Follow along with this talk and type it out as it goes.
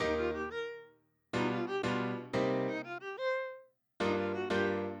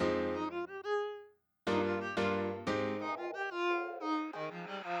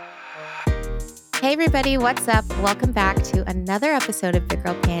Hey everybody, what's up? Welcome back to another episode of Big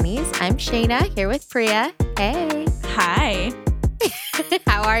Girl Panties. I'm Shayna here with Priya. Hey. Hi.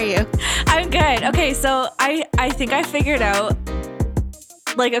 How are you? I'm good. Okay, so I think I figured out,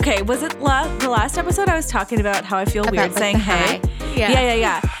 was it the last episode I was talking about how I feel weird saying hey?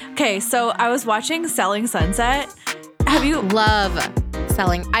 Yeah. Okay, so I was watching Selling Sunset. Have you? Love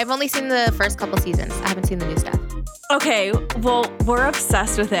Selling. I've only seen the first couple seasons. I haven't seen the new stuff. Okay, well, we're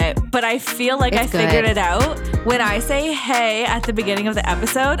obsessed with it, but I feel like It's I figured good. it out. When I say hey at the beginning of the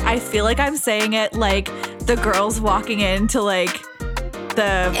episode, I feel like I'm saying it like the girls walking into the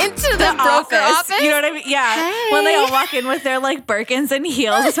office. You know what I mean? Yeah. Hey. When they all walk in with their like Birkins and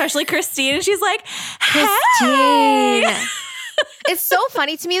heels, especially Christine, and she's like, hey. Christine. It's so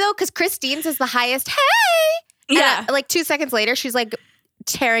funny to me though, because Christine's is the highest hey. Yeah. And, 2 seconds later, she's like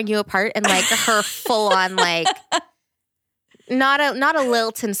tearing you apart and like her full on like not a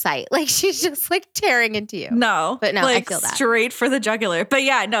lilt in sight. Like she's just like tearing into you. No. But no, I feel that. Straight for the jugular. But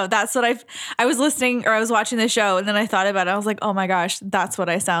yeah, no, that's what I was listening or I was watching the show and then I thought about it. I was like, oh my gosh, that's what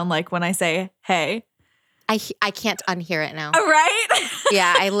I sound like when I say hey. I can't unhear it now. Right?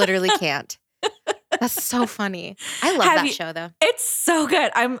 Yeah, I literally can't. That's so funny. I love that show though. It's so good.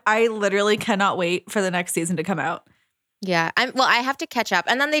 I literally cannot wait for the next season to come out. Yeah. I have to catch up.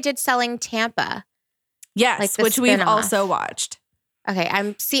 And then they did Selling Tampa. Yes, Like the which we've spin-off. also watched. Okay,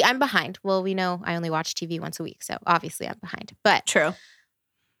 I'm behind. Well, we know I only watch TV once a week, so obviously I'm behind. But True.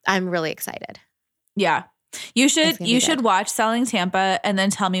 I'm really excited. Yeah. You It's should gonna be good. watch Selling Tampa and then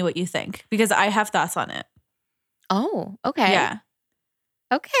tell me what you think because I have thoughts on it. Oh, okay. Yeah.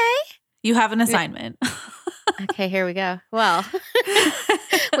 Okay. You have an assignment. Okay, here we go. Well,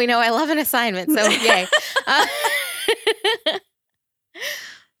 we know I love an assignment, so yay.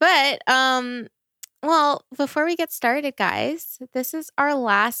 Well, before we get started, guys, this is our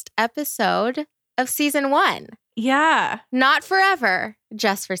last episode of season 1. Yeah. Not forever,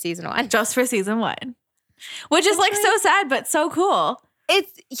 just for season 1. Just for season 1. Which is That's so sad, but so cool.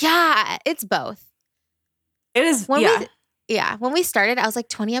 It's both. It is. When we started, I was like,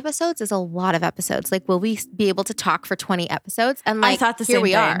 20 episodes is a lot of episodes. Like, will we be able to talk for 20 episodes? And like, I thought the here same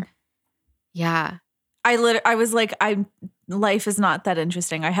we thing. are. Yeah. I was like, life is not that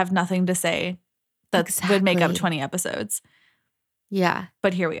interesting. I have nothing to say that would make up Exactly. 20 episodes. Yeah.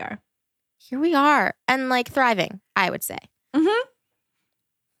 But here we are. Here we are. And like thriving, I would say. Mm-hmm.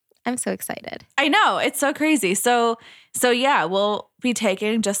 I'm so excited. I know. It's so crazy. So yeah, we'll be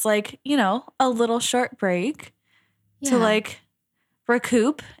taking just like, a little short break to like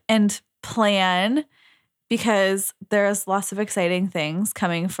recoup and plan because there's lots of exciting things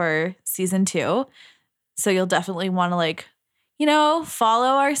coming for season 2. So you'll definitely want to like,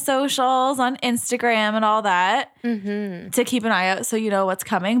 follow our socials on Instagram and all that to keep an eye out so you know what's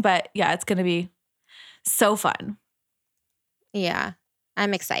coming. But yeah, it's going to be so fun. Yeah.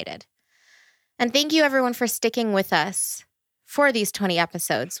 I'm excited. And thank you everyone for sticking with us for these 20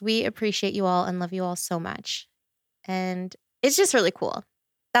 episodes. We appreciate you all and love you all so much. And it's just really cool.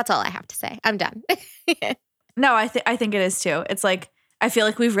 That's all I have to say. I'm done. No, I think it is too. It's like, I feel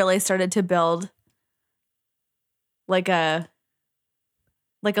like we've really started to build like a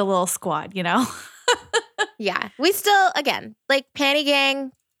little squad, Yeah. We still, again, like Panty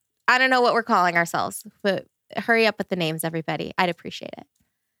Gang, I don't know what we're calling ourselves, but hurry up with the names, everybody. I'd appreciate it.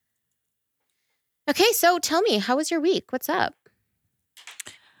 Okay, so tell me, how was your week? What's up?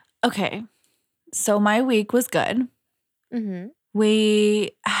 Okay. So my week was good. Mm-hmm.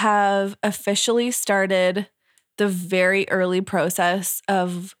 We have officially started the very early process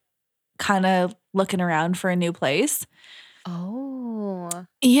of kind of looking around for a new place. Oh.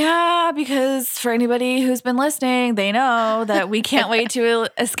 Yeah, because for anybody who's been listening, they know that we can't wait to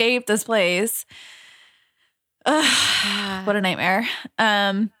escape this place. Ugh, what a nightmare.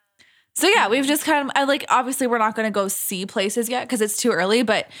 So yeah, we've just kind of, obviously we're not going to go see places yet because it's too early,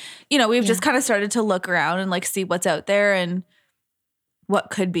 but we've just kind of started to look around and like see what's out there and what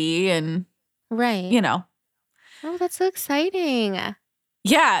could be and, Right. Oh, that's so exciting.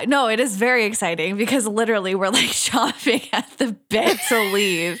 Yeah, no, it is very exciting because literally we're like shopping at the bit to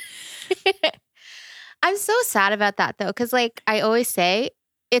leave. I'm so sad about that though, because like I always say,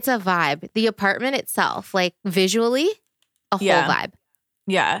 it's a vibe. The apartment itself, like visually, a whole vibe.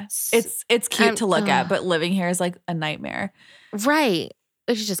 Yeah, it's cute to look at, but living here is like a nightmare. Right.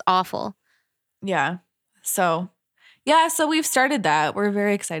 It's just awful. Yeah. So we've started that. We're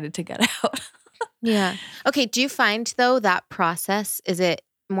very excited to get out. Yeah. Okay. Do you find though that process, is it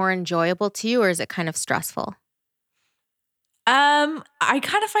more enjoyable to you or is it kind of stressful? I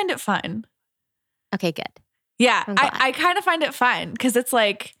kind of find it fun. Okay, good. Yeah, I'm glad. I kind of find it fun because it's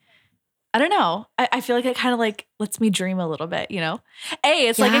like, I don't know. I feel like it kind of like lets me dream a little bit, you know?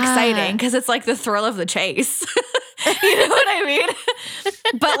 It's like exciting because it's like the thrill of the chase. You know what I mean?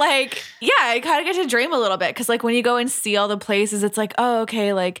 But like, yeah, I kind of get to dream a little bit because like when you go and see all the places, it's like, oh,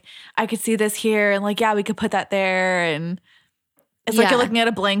 okay, like I could see this here and like, yeah, we could put that there. And it's like you're looking at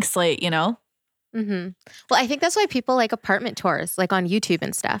a blank slate, you know? Mm-hmm. Well, I think that's why people like apartment tours, like on YouTube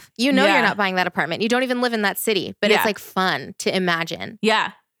and stuff. You know, you're not buying that apartment. You don't even live in that city, but it's like fun to imagine.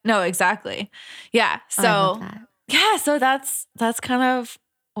 Yeah. No, exactly. Yeah. So yeah, so that's kind of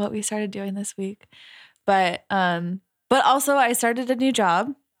what we started doing this week. But also I started a new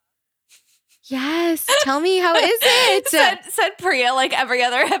job. Yes. Tell me, how is it? said Priya like every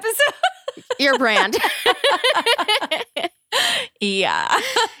other episode. Your brand. Yeah.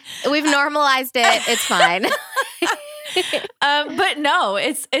 We've normalized it. It's fine. But no,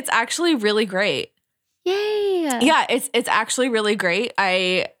 it's actually really great. Yay. Yeah, it's actually really great.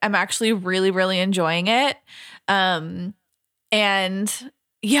 I'm actually really, really enjoying it. And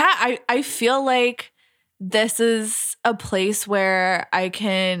yeah, I feel like this is a place where I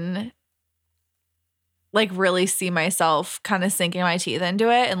can like really see myself kind of sinking my teeth into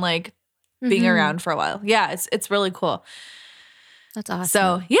it and like being around for a while. Yeah, it's really cool. That's awesome.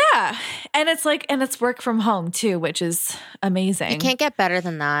 So yeah. And it's work from home too, which is amazing. You can't get better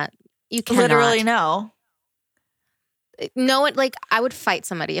than that. You cannot. Literally no. No one, like, I would fight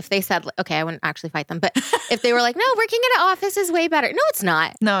somebody if they said, okay, I wouldn't actually fight them, but if they were like, no, working at an office is way better. No, it's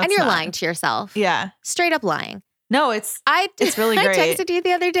not. No, it's and you're not. lying to yourself. Yeah. Straight up lying. No, it's really great. I texted you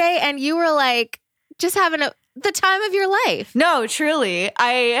the other day and you were like, just having the time of your life. No, truly.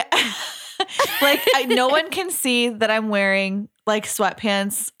 No one can see that I'm wearing like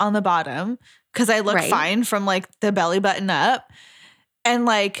sweatpants on the bottom because I look fine from like the belly button up. And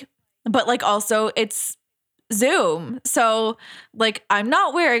like, but like also it's Zoom. So like I'm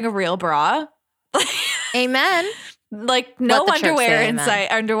not wearing a real bra. Amen. Like no underwear inside.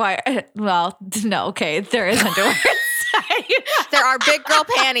 Underwear. Well, no, okay. There is underwear inside. There are big girl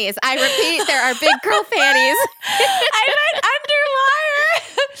panties. I repeat, there are big girl panties. I meant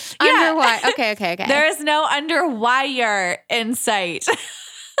underwire. Underwire. Okay. There is no underwire in sight.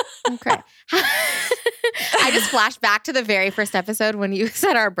 Okay. I just flashed back to the very first episode when you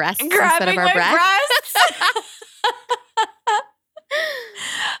said our breasts instead of our breasts.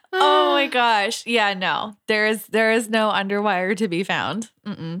 Oh my gosh. Yeah, no. There is no underwire to be found.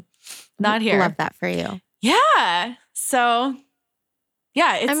 Not here. Love that for you. Yeah. So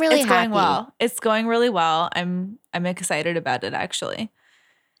yeah, I'm really it's going happy. well. It's going really well. I'm excited about it actually.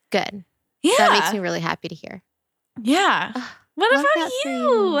 Good. Yeah. That makes me really happy to hear. Yeah. What about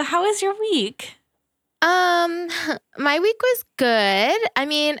you? How was your week? My week was good. I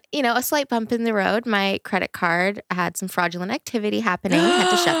mean, a slight bump in the road. My credit card had some fraudulent activity happening.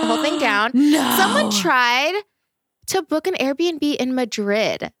 Had to shut the whole thing down. No. Someone tried to book an Airbnb in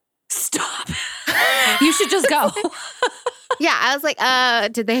Madrid. Stop. You should just go. Yeah, I was like,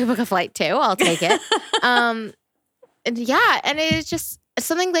 did they book a flight too? I'll take it. And it's just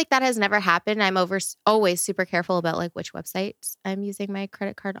something like that has never happened. I'm always super careful about like which websites I'm using my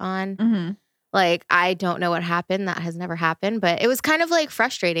credit card on. Mm-hmm. Like, I don't know what happened. That has never happened. But it was kind of like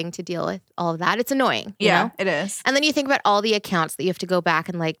frustrating to deal with all of that. It's annoying. You know? It is. And then you think about all the accounts that you have to go back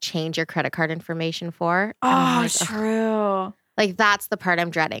and like change your credit card information for. Oh, like, true. Like, that's the part I'm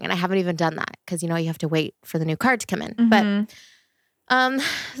dreading. And I haven't even done that because, you have to wait for the new card to come in. Mm-hmm. But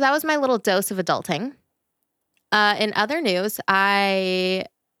that was my little dose of adulting. In other news, I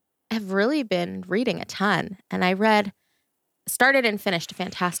have really been reading a ton. And I started and finished a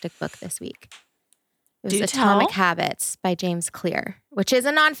fantastic book this week. It was Atomic Habits by James Clear, which is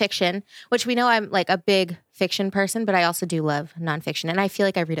a nonfiction, which we know I'm like a big fiction person, but I also do love nonfiction. And I feel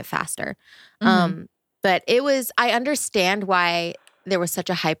like I read it faster. Mm-hmm. But I understand why there was such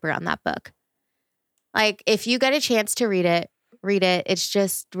a hype around that book. Like, if you get a chance to read it. It's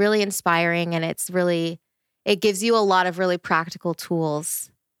just really inspiring. And it gives you a lot of really practical tools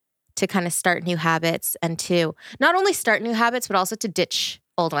to kind of start new habits and to not only start new habits, but also to ditch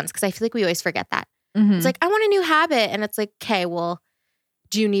old ones. Because I feel like we always forget that. Mm-hmm. It's like, I want a new habit. And it's like, okay, well,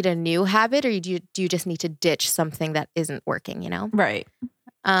 do you need a new habit or do you just need to ditch something that isn't working, Right.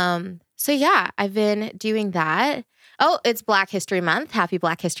 So yeah, I've been doing that. Oh, it's Black History Month. Happy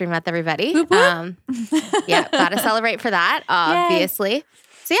Black History Month, everybody. Whoop, whoop. Yeah, gotta celebrate for that, obviously. Yay.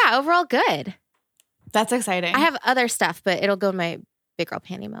 So yeah, overall good. That's exciting. I have other stuff, but it'll go in my big girl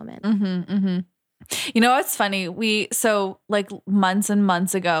panty moment. Mm-hmm, mm-hmm. You know what's funny? So like months and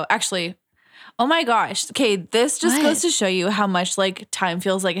months ago, actually, oh my gosh. Okay, this just goes to show you how much like time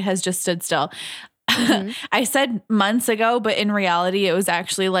feels like it has just stood still. I said months ago, but in reality, it was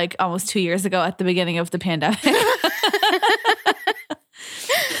actually like almost 2 years ago at the beginning of the pandemic.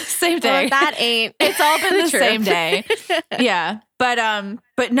 Same day. Well, that ain't. It's all been the true. same day. Yeah.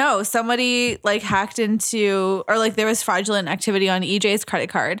 But no, somebody like hacked into, or like there was fraudulent activity on EJ's credit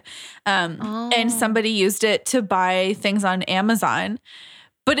card. And somebody used it to buy things on Amazon.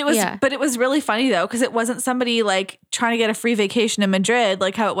 But it was really funny though, because it wasn't somebody like trying to get a free vacation in Madrid,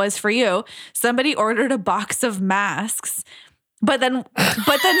 like how it was for you. Somebody ordered a box of masks, but then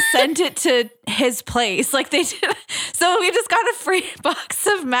sent it to his place. Like they did. So we just got a free box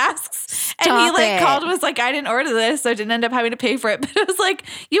of masks. And he like called and was like, I didn't order this, so I didn't end up having to pay for it. But it was like,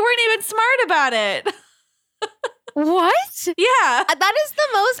 you weren't even smart about it. What? Yeah. That is the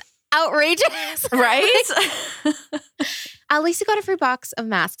most outrageous. Right? At least you got a free box of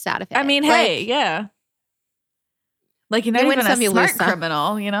masks out of it. I mean, hey, yeah. Like you're not even a smart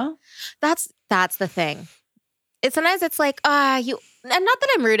criminal, you know? That's the thing. Sometimes it's like, and not that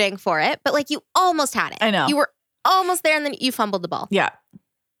I'm rooting for it, but like you almost had it. I know. You were almost there and then you fumbled the ball. Yeah.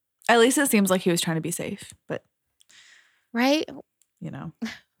 At least it seems like he was trying to be safe, but. Right? You know.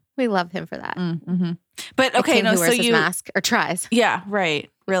 We love him for that. Mm-hmm. But okay, no, who wears his mask or tries. Yeah, right.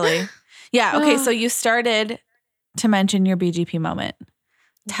 Really. Yeah. Okay. So you started to mention your BGP moment.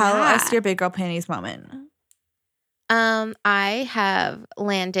 Tell us your big girl panties moment. I have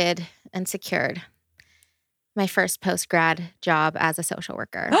landed and secured my first post-grad job as a social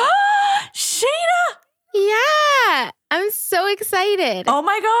worker. Sheena! Yeah. I'm so excited. Oh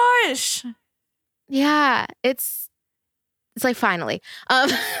my gosh. Yeah. It's like finally.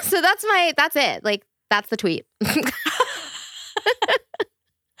 So that's it. Like that's the tweet.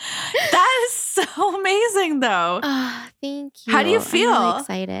 That is so amazing though. Thank you. How do you feel? I'm really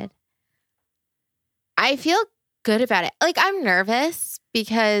excited. I feel good about it. Like I'm nervous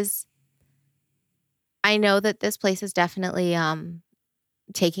because I know that this place is definitely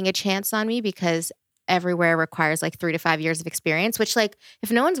taking a chance on me because everywhere requires like 3 to 5 years of experience, which like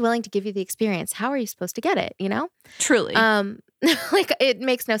if no one's willing to give you the experience, how are you supposed to get it, you know? Truly. Like it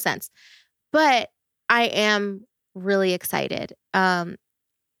makes no sense. But I am really excited. I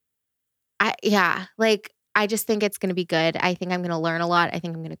just think it's going to be good. I think I'm going to learn a lot. I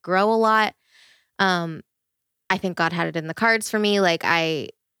think I'm going to grow a lot. I think God had it in the cards for me. Like I'm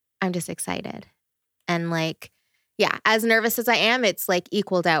just excited. And like, yeah, as nervous as I am, it's like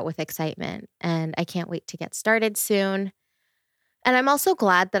equaled out with excitement. And I can't wait to get started soon. And I'm also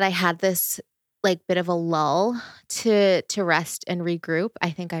glad that I had this like bit of a lull to rest and regroup.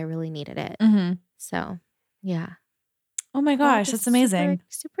 I think I really needed it. Mm-hmm. So, yeah. Oh my gosh, that's amazing.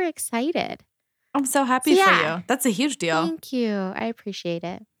 Super excited. I'm so happy for you. That's a huge deal. Thank you. I appreciate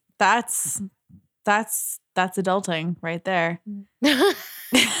it. That's adulting right there.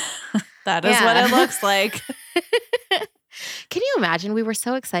 That is what it looks like. Can you imagine? We were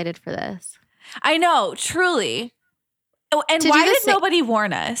so excited for this. I know, truly. Oh, and why did nobody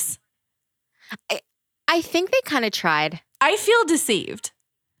warn us? I think they kind of tried. I feel deceived.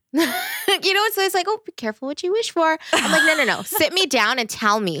 You know, so it's like, oh, be careful what you wish for. I'm like, no. Sit me down and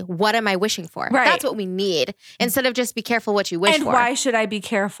tell me, what am I wishing for? Right. That's what we need. Instead of just be careful what you wish for. And why should I be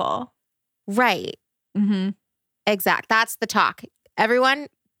careful? Right. Mm-hmm. Exact. That's the talk. Everyone,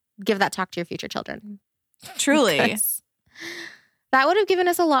 give that talk to your future children. Truly. That would have given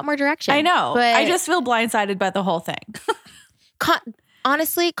us a lot more direction. I know. But I just feel blindsided by the whole thing.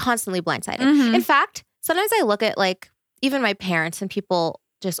 Honestly, constantly blindsided. Mm-hmm. In fact, sometimes I look at like even my parents and people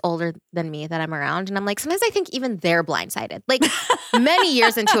just older than me that I'm around. And I'm like, sometimes I think even they're blindsided. Like many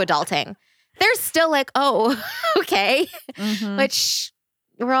years into adulting, they're still like, oh, okay. Mm-hmm. Which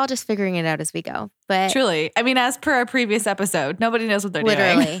we're all just figuring it out as we go. But truly, I mean, as per our previous episode, nobody knows what they're doing.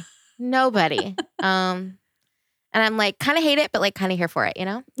 Literally, nobody. And I'm like, kind of hate it, but like kind of here for it, you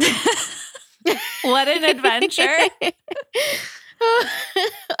know? What an adventure.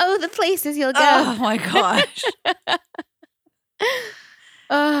 Oh, the places you'll go. Oh my gosh.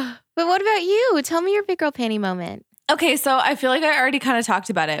 But what about you? Tell me your big girl panty moment. Okay, so I feel like I already kind of talked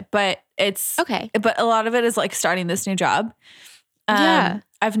about it, but it's okay. But a lot of it is like starting this new job. Yeah.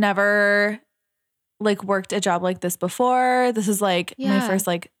 I've never like worked a job like this before. This is like my first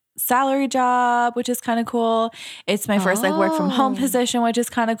like salary job, which is kind of cool. It's my first like work from home position, which is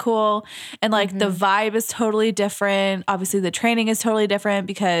kind of cool. And like the vibe is totally different. Obviously the training is totally different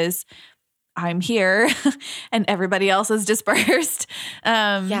because I'm here and everybody else is dispersed.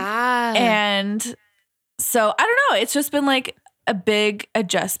 And so I don't know. It's just been like a big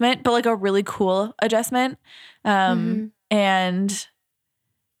adjustment, but like a really cool adjustment. And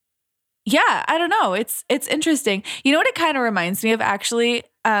yeah, I don't know. It's interesting. You know what it kind of reminds me of actually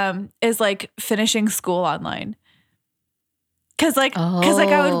is like finishing school online. Cause like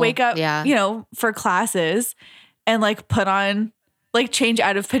I would wake up, you know, for classes and like put on, like change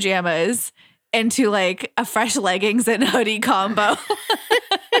out of pajamas into like a fresh leggings and hoodie combo,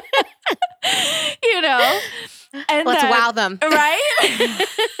 you know? And let's wow them. Right?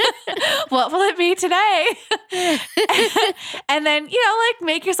 What will it be today? And then, you know, like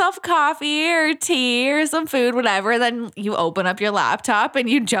make yourself coffee or tea or some food, whatever. Then you open up your laptop and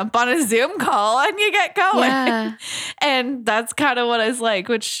you jump on a Zoom call and you get going. Yeah. And that's kind of what it's like,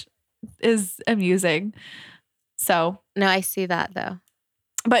 which is amusing. So no, I see that though.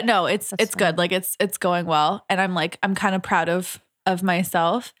 But no, it's good. Like it's going well. And I'm kind of proud of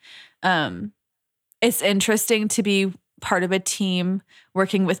myself. It's interesting to be part of a team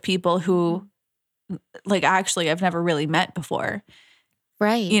working with people who like actually I've never really met before.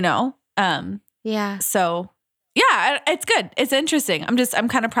 Right. You know? Yeah. So yeah, it's good. It's interesting. I'm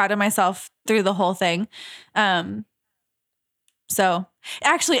kind of proud of myself through the whole thing. So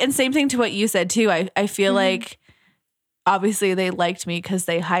actually, and same thing to what you said too. I feel like obviously they liked me because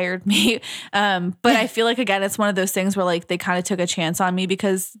they hired me. But I feel like, again, it's one of those things where like they kind of took a chance on me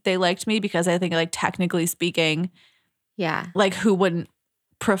because they liked me, because I think like technically speaking, yeah, like who wouldn't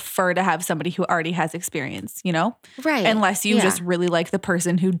prefer to have somebody who already has experience, you know? Right. Unless you just really like the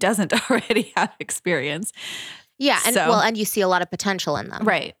person who doesn't already have experience. Yeah. And and you see a lot of potential in them.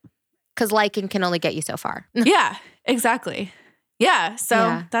 Right. Because liking can only get you so far. Yeah, exactly. Yeah.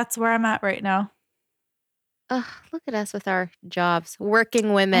 So that's where I'm at right now. Oh, look at us with our jobs.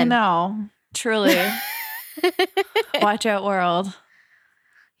 Working women. I know. Truly. Watch out, world.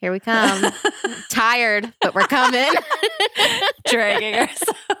 Here we come. Tired, but we're coming. Dragging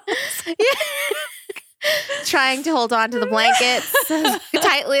ourselves. Trying to hold on to the blankets as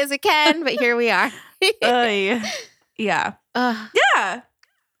tightly as it can, but here we are. Yeah. Yeah.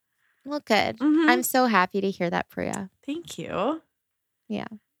 Well, good. Mm-hmm. I'm so happy to hear that, Priya. Thank you. Yeah.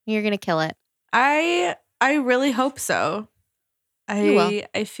 You're going to kill it. I really hope so.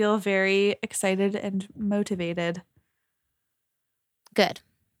 I feel very excited and motivated. Good.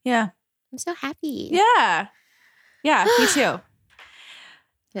 Yeah. I'm so happy. Yeah. Yeah, me too.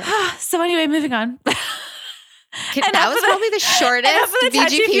 So anyway, moving on. That was probably the shortest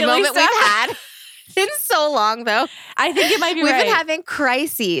BGP moment we've had in so long, though. I think it might be We've been having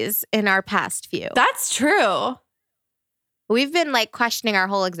crises in our past few. That's true. We've been like questioning our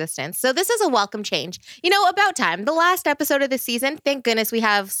whole existence. So this is a welcome change. You know, about time. The last episode of the season, thank goodness we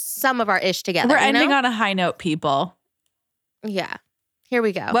have some of our ish together. We're ending on a high note, people. Yeah. Here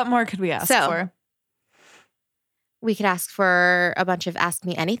we go. What more could we ask for? We could ask for a bunch of Ask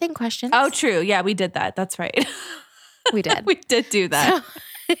Me Anything questions. Oh, true. Yeah, we did that. That's right. We did. We did do that.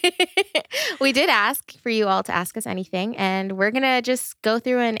 So, we did ask for you all to ask us anything, and we're going to just go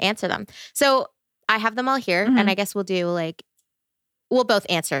through and answer them. So I have them all here, and I guess we'll both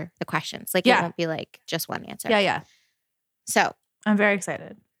answer the questions. Like, it won't be like just one answer. Yeah. So I'm very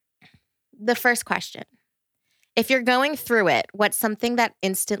excited. The first question. If you're going through it, what's something that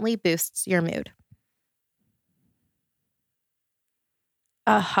instantly boosts your mood?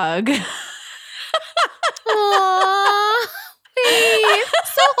 A hug. Aww, babe,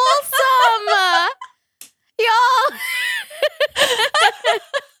 so wholesome, y'all.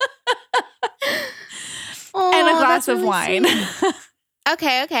 And a glass of wine.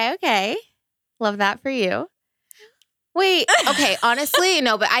 Okay. Love that for you. Wait, okay, honestly,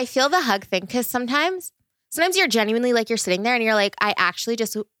 no, but I feel the hug thing because sometimes you're genuinely like you're sitting there and you're like, I actually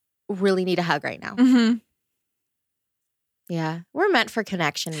just really need a hug right now. Mm-hmm. Yeah, we're meant for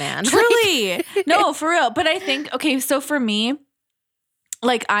connection, man. Truly. No, for real. But I think, okay, so for me,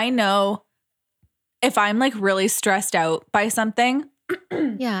 like I know if I'm like really stressed out by something,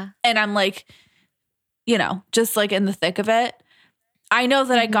 yeah, and I'm like, you know, just like in the thick of it, I know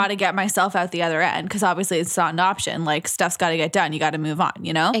that I got to get myself out the other end because obviously it's not an option. Like stuff's got to get done. You got to move on,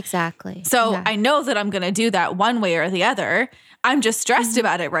 you know? Exactly. So I know that I'm going to do that one way or the other. I'm just stressed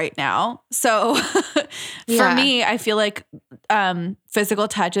about it right now. So for me, I feel like physical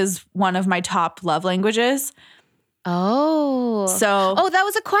touch is one of my top love languages. Oh. That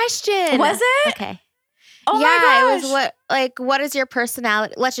was a question. Was it? Okay. Oh my gosh. It was what is your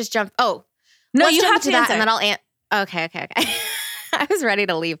personality? Let's just jump. Oh. No, you have to that answer. and then I'll Okay. I was ready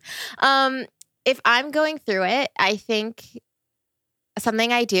to leave. If I'm going through it, I think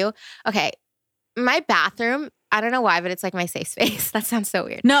something I do. Okay. My bathroom, I don't know why, but it's like my safe space. That sounds so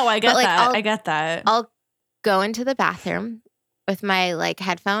weird. No, I get that. I get that. I'll go into the bathroom with my like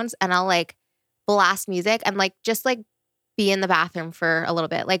headphones and I'll like blast music and like just like be in the bathroom for a little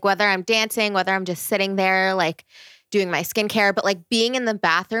bit. Like whether I'm dancing, whether I'm just sitting there, like doing my skincare, but like being in the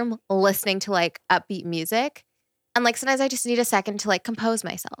bathroom, listening to like upbeat music. And like sometimes I just need a second to like compose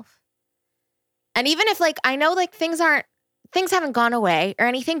myself. And even if like I know like things haven't gone away or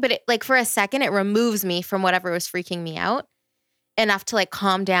anything, but it like for a second it removes me from whatever was freaking me out enough to like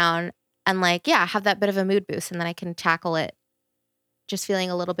calm down and like, yeah, have that bit of a mood boost, and then I can tackle it just feeling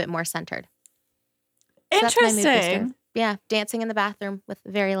a little bit more centered. So that's my mood booster. Interesting. Yeah, dancing in the bathroom with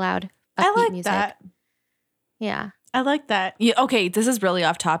very loud I upbeat like music. that. Yeah. I like that. Okay, this is really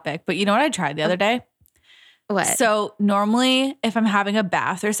off topic, but you know what I tried the other day? What? So normally if I'm having a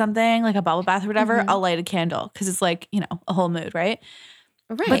bath or something, like a bubble bath or whatever, I'll light a candle because it's like, you know, a whole mood, right?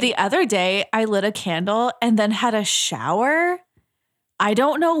 Right. But the other day I lit a candle and then had a shower. I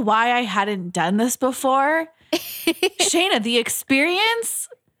don't know why I hadn't done this before. Shayna, the experience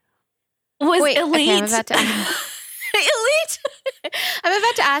was elite. Okay, I'm about to elite. I'm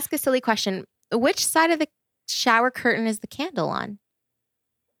about to ask a silly question. Which side of the shower curtain is the candle on?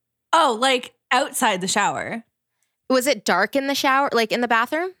 Oh, like outside the shower. Was it dark in the shower, like in the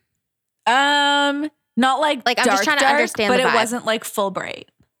bathroom? Not like I'm dark, just trying to dark, understand but the vibe. it wasn't like full bright.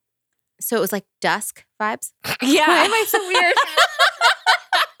 So it was like dusk vibes? Yeah. Why am I so weird?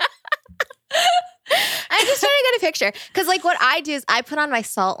 I'm just trying to get a picture. Because like what I do is I put on my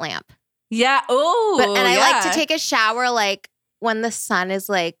salt lamp. Yeah. Oh, And I like to take a shower like when the sun is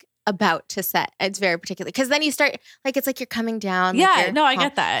like about to set. It's very particular. Because then you start, like it's like you're coming down. Yeah, like no, I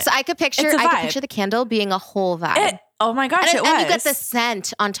get that. So I could picture the candle being a whole vibe. Oh my gosh, it was. And you get the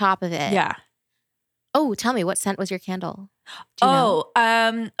scent on top of it. Yeah. Oh, tell me, what scent was your candle? Do you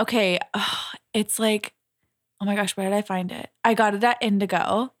know? Okay. It's like, oh my gosh, where did I find it? I got it at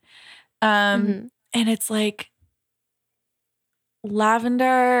Indigo. And it's like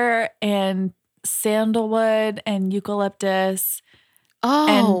lavender and sandalwood and eucalyptus.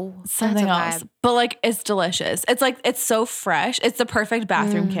 Oh, and something else. But like it's delicious. It's like it's so fresh. It's the perfect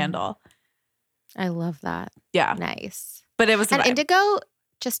bathroom candle. I love that. Yeah. Nice. But it was and Indigo,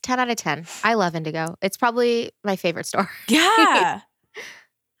 just 10 out of 10. I love Indigo. It's probably my favorite store. Yeah.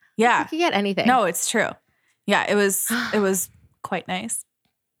 Yeah. You can get anything. No, it's true. Yeah, it was quite nice.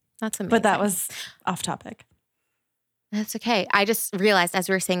 That's amazing. But that was off topic. That's okay. I just realized as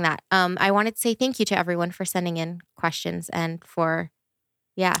we were saying that, I wanted to say thank you to everyone for sending in questions and for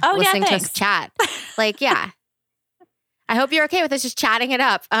listening to us chat. Like, yeah. I hope you're okay with us just chatting it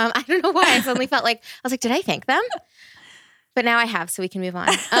up. I don't know why I suddenly felt like, I was like, did I thank them? But now I have, so we can move on.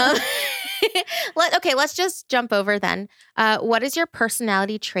 Let's just jump over then. What is your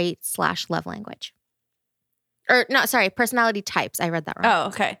personality trait / love language? Or no, sorry, personality types. I read that wrong. Oh,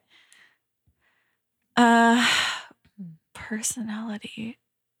 okay. Personality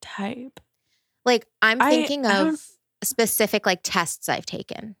type. Like I'm thinking of specific like tests I've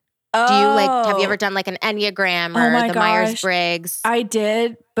taken. Oh. Do you have you ever done like an Enneagram or the Myers-Briggs? I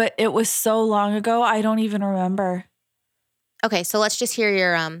did, but it was so long ago, I don't even remember. Okay, so let's just hear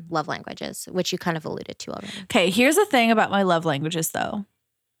your love languages, which you kind of alluded to already. Okay, here's the thing about my love languages though.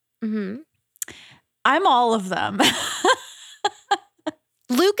 I'm all of them.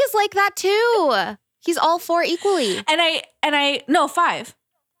 Luke is like that too. He's all 4 equally. And I no, 5.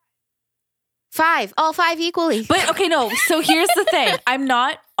 5, all 5 equally. But okay, no. So here's the thing. I'm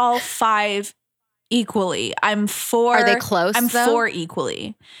not all 5 equally. I'm 4. Are they close? I'm though? 4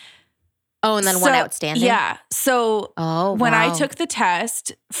 equally. Oh, and then one outstanding. Yeah. So when I took the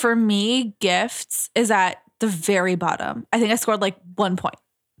test, for me, gifts is at the very bottom. I think I scored like 1 point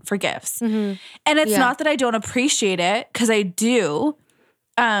for gifts. And it's not that I don't appreciate it, because I do.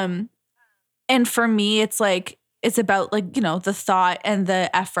 And for me, it's like, it's about like, you know, the thought and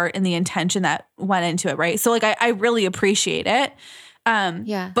the effort and the intention that went into it, right? So like I really appreciate it.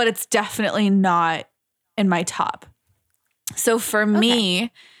 But it's definitely not in my top. So for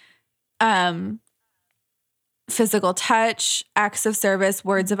me, physical touch, acts of service,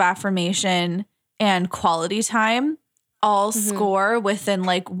 words of affirmation, and quality time all score within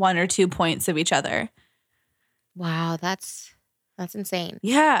like 1 or 2 points of each other. Wow, that's insane.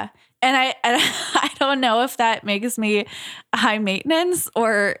 Yeah. And I don't know if that makes me high maintenance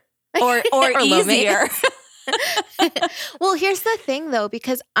or easier. Well, here's the thing though,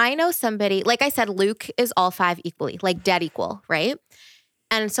 because I know somebody, like I said, Luke is all 5 equally, like dead equal, right?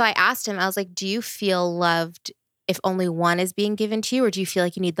 And so I asked him, I was like, do you feel loved if only one is being given to you, or do you feel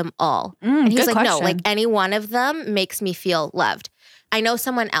like you need them all? And he's like, question. no, like any one of them makes me feel loved. I know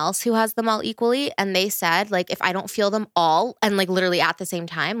someone else who has them all equally, and they said, like, if I don't feel them all and like literally at the same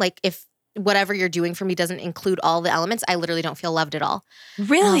time, like if whatever you're doing for me doesn't include all the elements, I literally don't feel loved at all.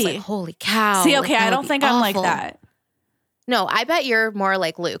 Really? And I was like, holy cow. See, okay, like, I don't think I'm like that. No, I bet you're more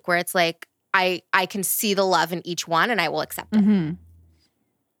like Luke, where it's like, I can see the love in each one and I will accept it. Mm-hmm.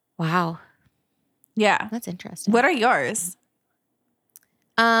 Wow. Yeah. That's interesting. What are yours?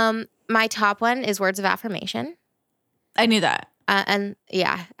 My top one is words of affirmation. I knew that. And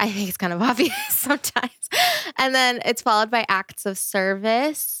yeah, I think it's kind of obvious sometimes. And then it's followed by acts of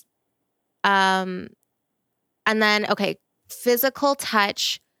service. And then, okay, physical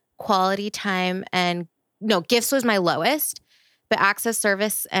touch, quality time, and no, gifts was my lowest, but acts of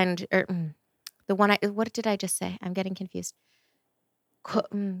service and the one what did I just say? I'm getting confused.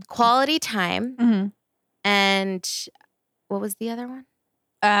 Quality time. Mm-hmm. And what was the other one?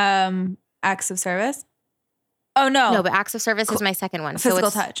 Acts of service. Oh no. No, but acts of service is my second one.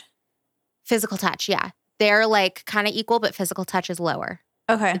 Physical so touch. Physical touch, yeah. They're like kind of equal, but physical touch is lower.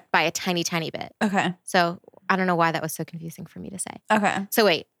 Okay. By a tiny, tiny bit. Okay. So I don't know why that was so confusing for me to say. Okay. So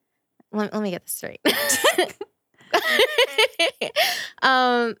wait, let me get this straight.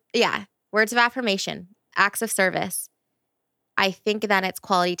 Yeah. Words of affirmation, acts of service. I think then it's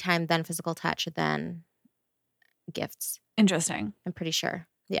quality time, then physical touch, then gifts. Interesting. I'm pretty sure.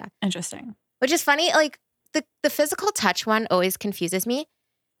 Yeah. Interesting. Which is funny. Like the physical touch one always confuses me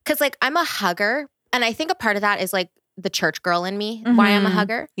because like I'm a hugger. And I think a part of that is like the church girl in me, why I'm a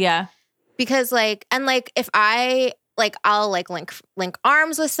hugger. Yeah. Because like, and like if I like, I'll like link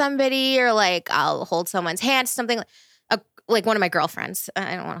arms with somebody or like I'll hold someone's hand, something like one of my girlfriends.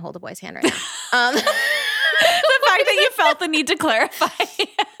 I don't want to hold a boy's hand right now. The fact that you felt the need to clarify.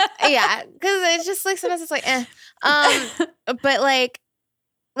 Yeah. Cause it's just like, sometimes it's like, but like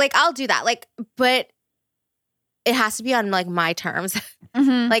I'll do that. Like, but it has to be on like my terms.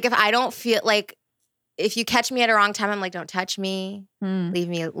 Mm-hmm. Like if I don't feel like, if you catch me at a wrong time, I'm like, don't touch me. Leave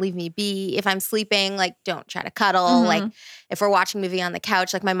me be. If I'm sleeping, like, don't try to cuddle. Mm-hmm. Like, if we're watching a movie on the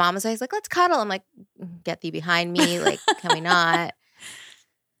couch, like, my mom is always like, let's cuddle. I'm like, get thee behind me. Like, can we not?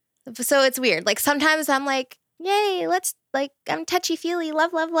 So it's weird. Like, sometimes I'm like, yay, let's, like, I'm touchy-feely,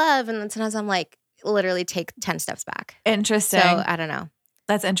 love, love, love. And then sometimes I'm like, literally take 10 steps back. Interesting. So I don't know.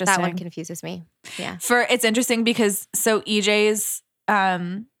 That's interesting. That one confuses me. Yeah. It's interesting because so EJ's,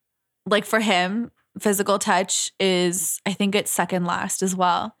 like for him, physical touch is, I think it's second last as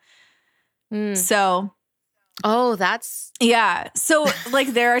well. So. Oh, that's. Yeah. So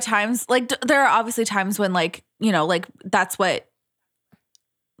like there are times, like there are obviously times when like, you know, like that's what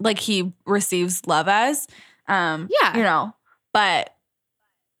like he receives love as. Yeah. You know, but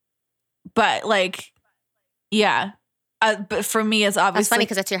like, yeah. But for me, it's obviously. That's funny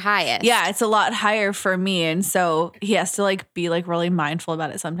because it's your highest. Yeah, it's a lot higher for me. And so he has to like be like really mindful about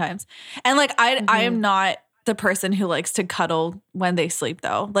it sometimes. And like I am not the person who likes to cuddle when they sleep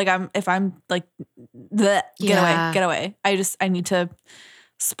though. Like if I'm like, get away. I need to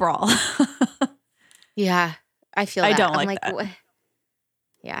sprawl. Yeah, I feel I that. don't I'm like that.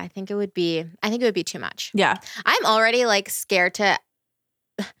 Yeah, I think it would be too much. Yeah. I'm already like scared to.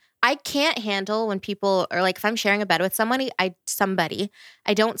 I can't handle when people or like if I'm sharing a bed with somebody, I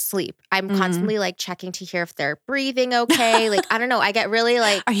don't sleep. I'm constantly like checking to hear if they're breathing okay. Like, I don't know. I get really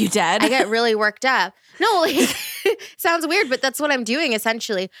like, are you dead? I get really worked up. No, like sounds weird, but that's what I'm doing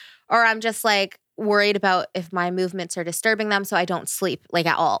essentially. Or I'm just like worried about if my movements are disturbing them. So I don't sleep like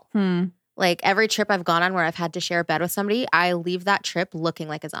at all. Like every trip I've gone on where I've had to share a bed with somebody, I leave that trip looking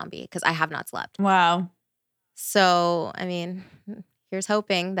like a zombie because I have not slept. Wow. So, I mean, here's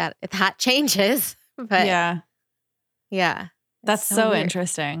hoping that that changes. But yeah. That's so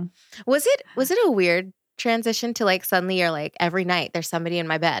interesting. Was it a weird transition to like suddenly you're like every night there's somebody in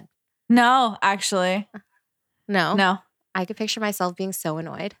my bed? No, actually. No. I could picture myself being so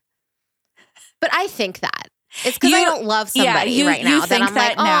annoyed. But I think that. It's because I don't love somebody right now. You think I'm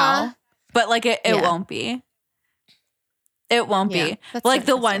that like, now, but like it won't be. It won't be. Like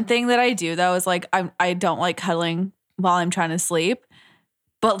the one thing that I do though is like I don't like cuddling while I'm trying to sleep.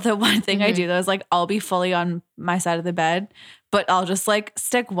 But the one thing I do though is like I'll be fully on my side of the bed, but I'll just like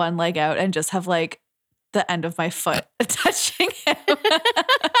stick one leg out and just have like the end of my foot touching him.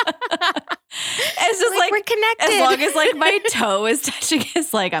 It's just like we're connected. As long as like my toe is touching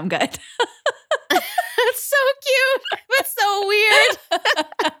his leg, I'm good. It's so cute, but so weird.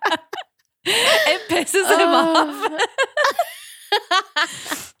 It pisses him off.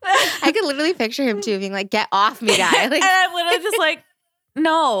 I could literally picture him too being like, "Get off me, guy!" Like, and I'm literally just like,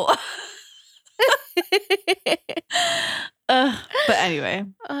 no. But anyway,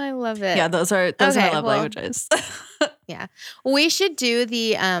 I love it. Yeah, those are my love languages. Yeah, we should do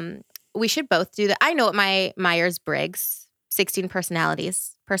the. We should both do the. I know what my Myers-Briggs 16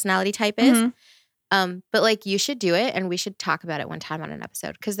 personality type is. But like you should do it and we should talk about it one time on an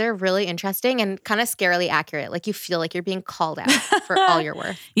episode because they're really interesting and kind of scarily accurate. Like you feel like you're being called out for all your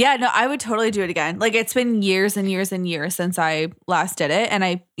worth. Yeah, no, I would totally do it again. Like it's been years and years and years since I last did it. And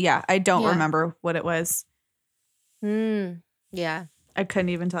I don't remember what it was. Yeah. I couldn't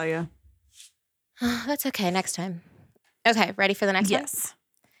even tell you. That's okay. Next time. Okay. Ready for the next one? Yes.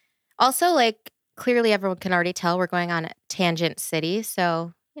 Also, like clearly everyone can already tell we're going on Tangent City.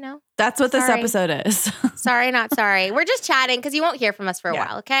 So, that's what this episode is. Sorry, not sorry. We're just chatting because you won't hear from us for a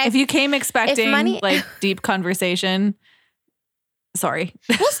while, okay? If you came expecting like deep conversation, sorry.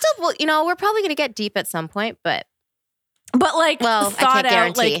 We're probably going to get deep at some point, but like thought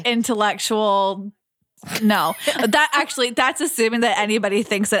out, like intellectual. No, that's assuming that anybody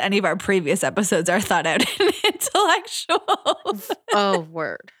thinks that any of our previous episodes are thought out and intellectual. Oh,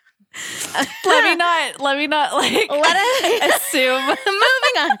 word. Let me not like let us assume.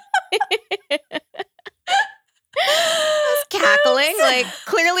 Moving on. I was cackling. Like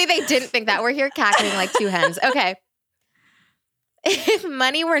clearly they didn't think that. We're here cackling like two hens. Okay. If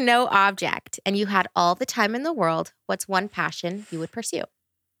money were no object and you had all the time in the world, what's one passion you would pursue?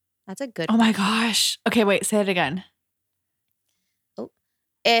 That's a good one. Oh my gosh. Okay, wait, say it again. Oh.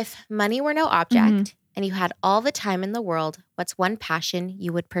 If money were no object and you had all the time in the world, what's one passion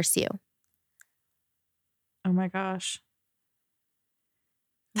you would pursue? Oh my gosh.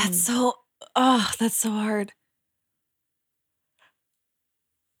 That's so hard.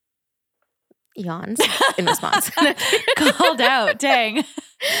 Yawns in response. Called out. Dang.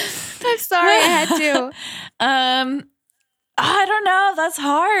 I'm sorry, I had to. I don't know. That's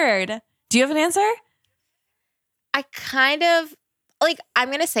hard. Do you have an answer? I kind of like, I'm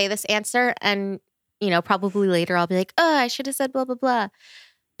going to say this answer and, probably later I'll be like, oh, I should have said blah, blah, blah.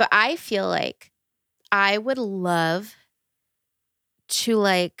 But I feel like I would love to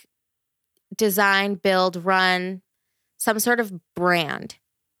like design, build, run some sort of brand,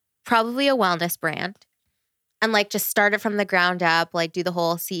 probably a wellness brand, and like just start it from the ground up, like do the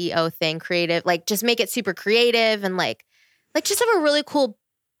whole CEO thing, creative, like just make it super creative and like just have a really cool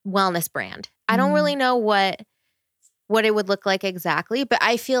wellness brand. I don't really know what it would look like exactly, but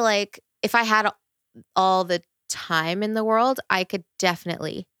I feel like if I had all the time in the world, I could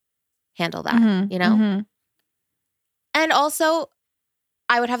definitely handle that, And also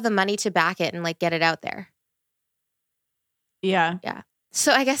I would have the money to back it and like get it out there. Yeah. Yeah.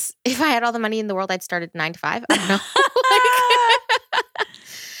 So I guess if I had all the money in the world, I'd start at 9 to 5. I don't know.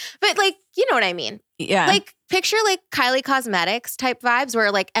 But like, you know what I mean? Yeah. Like picture like Kylie Cosmetics type vibes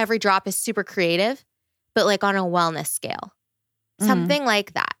where like every drop is super creative, but like on a wellness scale. Something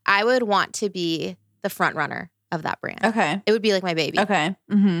like that. I would want to be the front runner of that brand. Okay. It would be like my baby. Okay.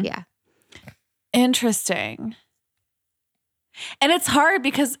 Yeah. Interesting. And it's hard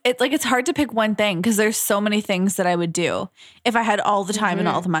because it's hard to pick one thing because there's so many things that I would do if I had all the time and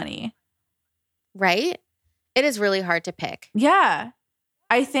all the money. Right? It is really hard to pick. Yeah.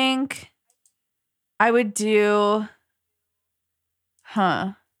 I think I would do,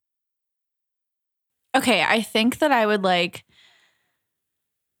 okay, I think that I would like,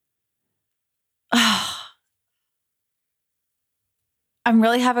 I'm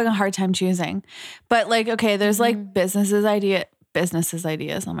really having a hard time choosing. But like, okay, there's like businesses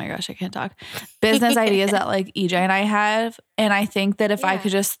ideas. Oh my gosh, I can't talk. Business ideas that like EJ and I have. And I think that if I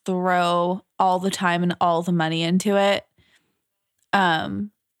could just throw all the time and all the money into it,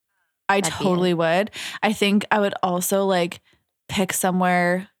 I totally would. I think I would also like pick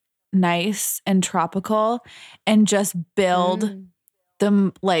somewhere nice and tropical and just build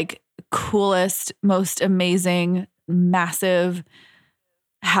the like coolest, most amazing, massive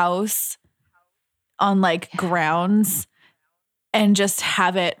house on like grounds and just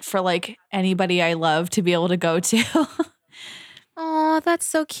have it for like anybody I love to be able to go to. Oh, that's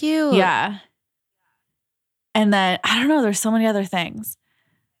so cute. Yeah. And then I don't know, there's so many other things.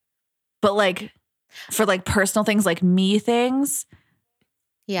 But like for like personal things, like me things,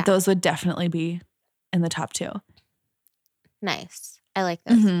 those would definitely be in the top 2. Nice. I like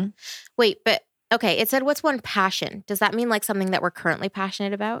this. Wait, but okay, it said what's one passion? Does that mean like something that we're currently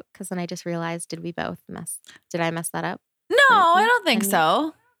passionate about? Because then I just realized, did I mess that up? No, I don't think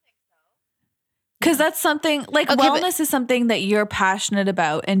so. Because that's something like wellness is something that you're passionate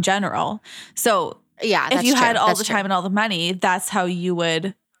about in general. So if you had all the time and all the money, that's how you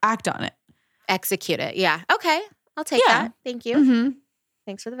would act on it. Execute it. Yeah. Okay. I'll take that. Thank you.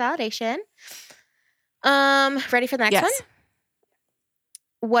 Thanks for the validation. Ready for the next one?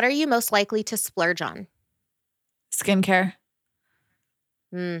 What are you most likely to splurge on? Skincare.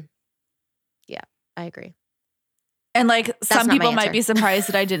 Yeah, I agree. And like some not my people might answer. be surprised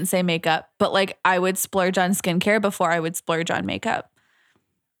that I didn't say makeup, but like I would splurge on skincare before I would splurge on makeup.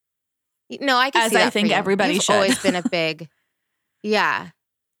 No, I can As see that I think for you. everybody You've should. always been a big, yeah.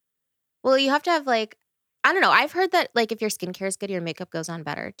 Well, you have to have like, I don't know. I've heard that like if your skincare is good, your makeup goes on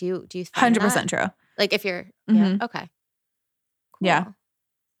better. Do you find 100% that? true. Like if you're, yeah, Mhm. okay. Cool. Yeah.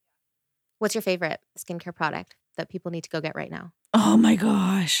 What's your favorite skincare product that people need to go get right now? Oh my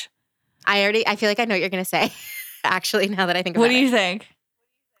gosh. I feel like I know what you're going to say. Actually, now that I think about it. What do you think?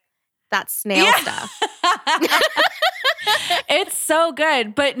 That snail stuff. It's so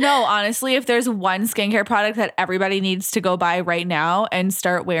good. But no, honestly, if there's one skincare product that everybody needs to go buy right now and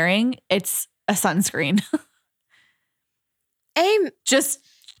start wearing, it's a sunscreen. Just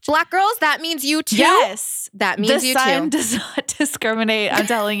Black girls, that means you too. yes. That means you too. The sun does not discriminate. I'm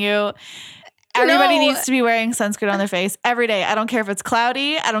telling you. Everybody needs to be wearing sunscreen on their face every day. I don't care if it's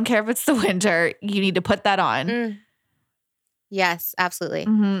cloudy. I don't care if it's the winter. You need to put that on. Yes, absolutely.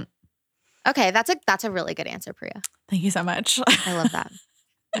 Mm-hmm. Okay, that's a really good answer, Priya. Thank you so much. I love that.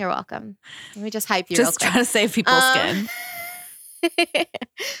 You're welcome. Let me just hype you just real quick. trying to save people's skin.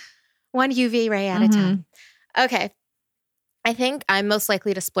 One UV ray at a time. Okay. I think I'm most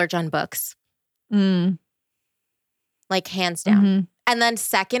likely to splurge on books. Like hands down. And then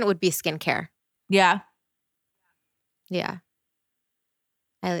second would be skincare. Yeah. Yeah.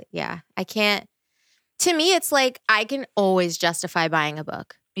 I can't. To me, it's like I can always justify buying a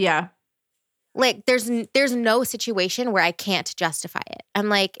book. Yeah. Like there's no situation where I can't justify it. I'm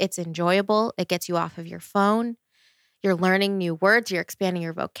like, it's enjoyable. It gets you off of your phone. You're learning new words. You're expanding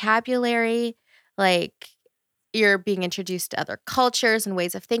your vocabulary. Like you're being introduced to other cultures and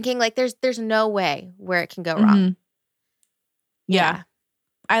ways of thinking. Like there's no way where it can go wrong. Yeah.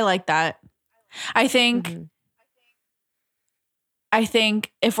 I like that. I think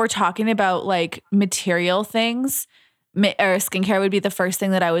if we're talking about like material things, or skincare would be the first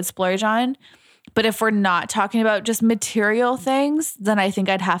thing that I would splurge on. But if we're not talking about just material things, then I think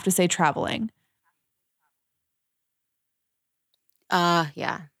I'd have to say traveling.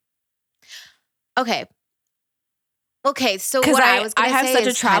 Yeah. Okay, so what I was going to say have such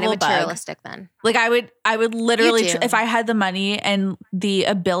is a travel kind of materialistic bug. Then. Like I would literally, if I had the money and the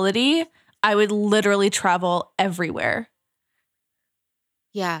ability, I would literally travel everywhere.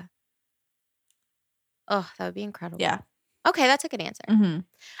 Yeah. Oh, that would be incredible. Yeah. Okay, that's a good answer.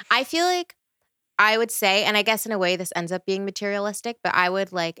 I feel like I would say, and I guess in a way this ends up being materialistic, but I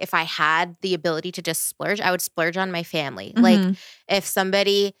would like, if I had the ability to just splurge, I would splurge on my family. Like if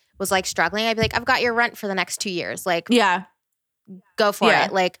somebody was like struggling, I'd be like, I've got your rent for the next 2 years. Like, go for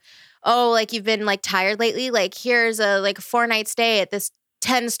it. Like, oh, like you've been like tired lately. Like here's a like 4-night stay at this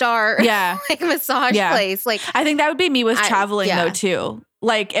 10-star like massage place. Like I think that would be me with traveling though too.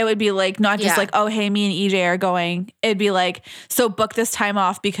 Like it would be like not just like, oh, hey, me and EJ are going. It'd be like, so book this time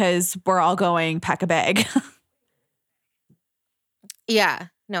off because we're all going, pack a bag. Yeah.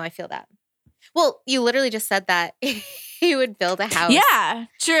 No, I feel that. Well, you literally just said that you would build a house. Yeah,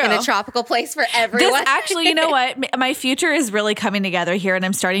 true. In a tropical place for everyone. This actually, you know what? My future is really coming together here and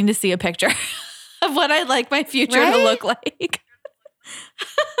I'm starting to see a picture of what I'd like my future to look like.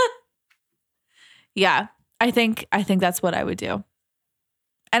 Yeah, I think that's what I would do.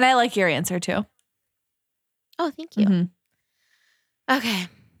 And I like your answer too. Oh, thank you. Okay.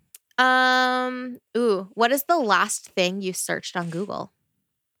 What is the last thing you searched on Google?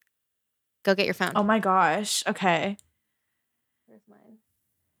 Go get your phone. Oh my gosh. Okay. Where's mine?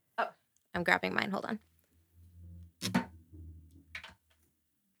 Oh, I'm grabbing mine. Hold on.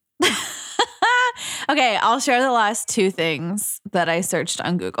 Okay, I'll share the last 2 things that I searched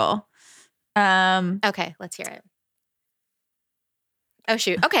on Google. Okay, let's hear it. Oh,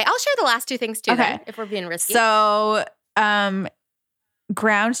 shoot. Okay, I'll share the last 2 things too, then, if we're being risky. So,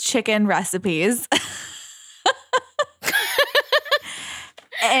 ground chicken recipes.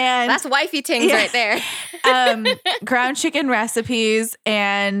 And that's wifey tings right there. Ground chicken recipes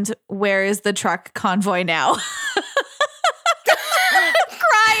and where is the truck convoy now?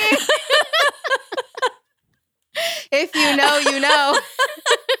 Crying. If you know, you know.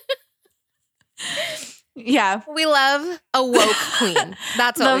 Yeah. We love a woke queen.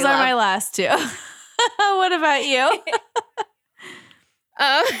 That's what Those we love. are my last 2. What about you?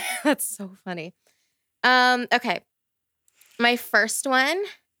 That's so funny. Okay. My first one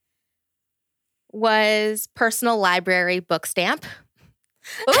was personal library book stamp.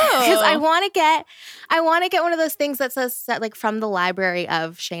 Because I want to get one of those things that says like from the library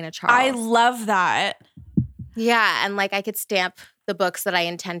of Shayna Charles. I love that. Yeah, and like I could stamp the books that I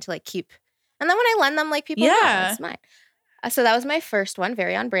intend to like keep. And then when I lend them, like people know it's mine. So that was my first one,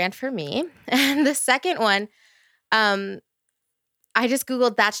 very on brand for me. And the second one, I just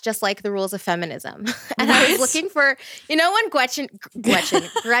Googled "that's just like the rules of feminism." And I was looking for, when Gretchen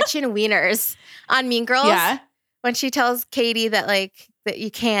Wieners on Mean Girls, Yeah. when she tells Katie that that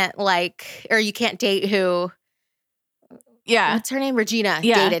you can't or you can't date who, Yeah. what's her name? Regina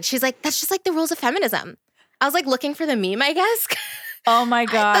dated. She's like, that's just like the rules of feminism. I was like looking for the meme, I guess. Oh my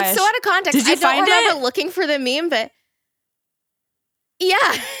gosh. That's so out of context. Did you I don't remember looking for the meme, but yeah,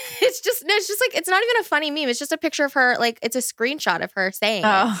 it's just like, it's not even a funny meme. It's just a picture of her. Like, it's a screenshot of her saying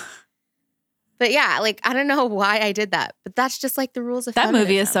it. But yeah, I don't know why I did that, but that's just like the rules of feminism. That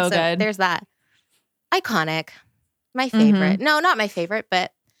movie is so good. There's that. Iconic. My favorite. No, not my favorite,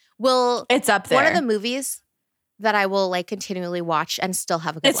 but it's up there. One of the movies that I will continually watch and still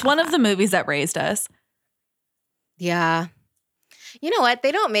have a good It's one of the movies that raised us. Yeah. You know what?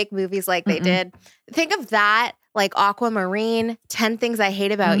 They don't make movies like they did. Think of that, like Aquamarine, 10 Things I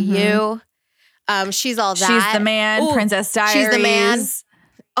Hate About You. She's All That. She's the Man, Ooh, Princess Diaries. She's the Man.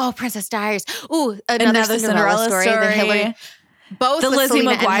 Oh, Princess Diaries. Ooh, another Cinderella story. The Hillary. Both the with Lizzie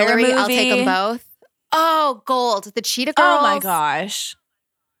Selena McGuire and Hillary. movie. I'll take them both. Oh, gold. The Cheetah Girls. Oh my gosh.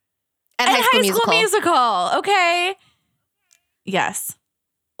 And High School Musical. Okay. Yes.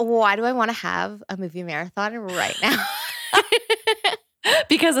 Why do I want to have a movie marathon right now?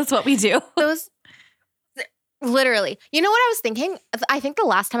 Because that's what we do. Literally. You know what I was thinking? I think the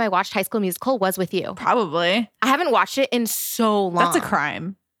last time I watched High School Musical was with you. Probably. I haven't watched it in so long. That's a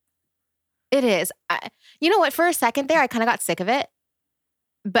crime. It is. You know what? For a second there, I kind of got sick of it.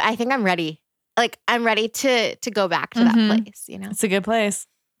 But I think I'm ready. I'm ready to go back to that place, It's a good place.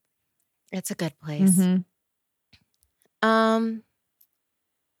 It's a good place.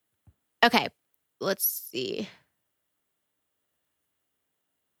 Okay. Let's see.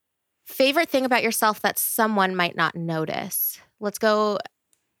 Favorite thing about yourself that someone might not notice. Let's go.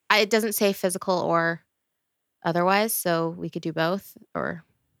 It doesn't say physical or otherwise, so we could do both or.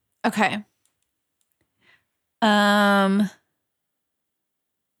 Okay.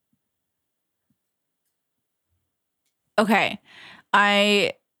 Okay.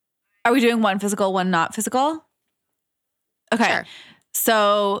 Are we doing one physical, one not physical? Okay. Sure.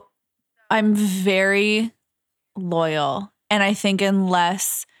 So I'm very loyal. And I think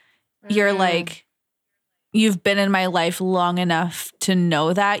unless you're you've been in my life long enough to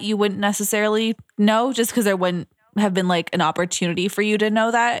know that, you wouldn't necessarily know, just because there wouldn't have been an opportunity for you to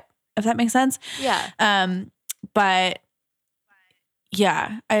know that, if that makes sense. Yeah. But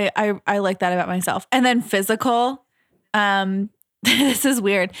yeah, I like that about myself. And then physical, this is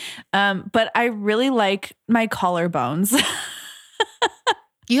weird. But I really like my collarbones.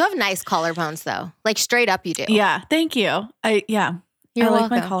 You have nice collarbones though. Straight up you do. Yeah. Thank you. You're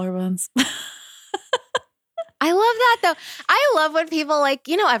like welcome. my collarbones. I love that though. I love when people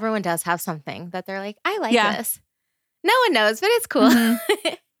everyone does have something that they're like, I like this. No one knows, but it's cool.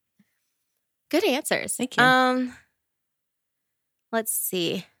 Good answers. Thank you. Let's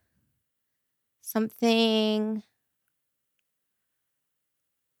see. Something.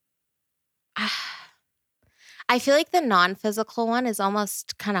 I feel like the non-physical one is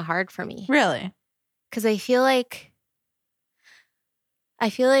almost kind of hard for me. Really? Because I feel like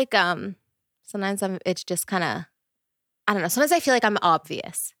sometimes it's just kind of, I don't know. Sometimes I feel like I'm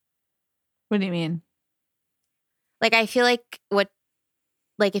obvious. What do you mean? I feel like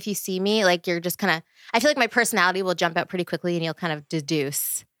if you see me, you're just kind of, I feel like my personality will jump out pretty quickly and you'll kind of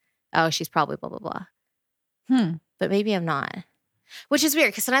deduce, oh, she's probably blah, blah, blah. But maybe I'm not. Which is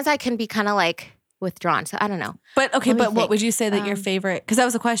weird because sometimes I can be kind of withdrawn. So I don't know. But okay, but what would you say that your favorite, because that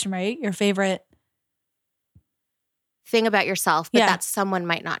was a question, right? Your favorite thing about yourself, but that someone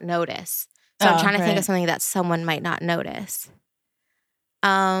might not notice. So I'm trying to think of something that someone might not notice.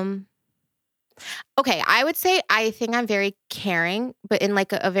 Okay, I would say I think I'm very caring, but in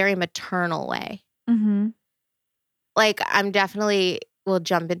a very maternal way. Mm-hmm. I'm definitely will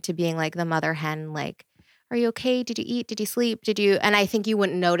jump into being the mother hen. Are you okay? Did you eat? Did you sleep? And I think you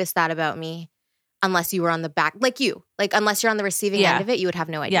wouldn't notice that about me unless you were on the back, unless you're on the receiving end of it, you would have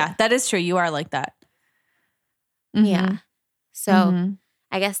no idea. Yeah, that is true. You are like that. Mm-hmm. Yeah. So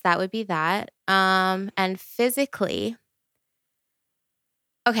I guess that would be that. And physically,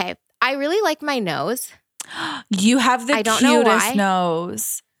 okay, I really like my nose. You have the cutest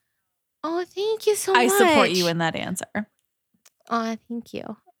nose. Oh, thank you so much. I support you in that answer. Oh, thank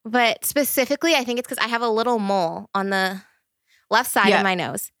you. But specifically, I think it's because I have a little mole on the left side of my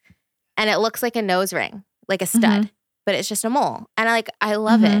nose. And it looks like a nose ring, like a stud. But it's just a mole. And I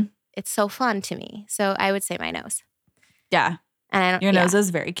love it. It's so fun to me. So I would say my nose. Yeah. And your nose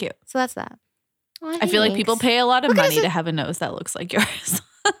is very cute. So that's that. Oh, I feel like people pay a lot of money to have a nose that looks like yours.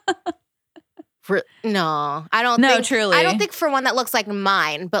 No, I don't No, think. truly. I don't think for one that looks like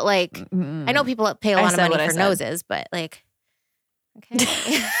mine, but like I know people pay a lot of money for noses, but like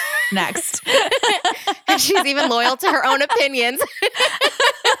okay. Next. And she's even loyal to her own opinions.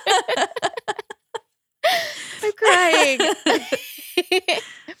 I'm crying.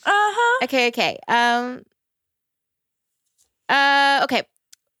 Okay. Okay.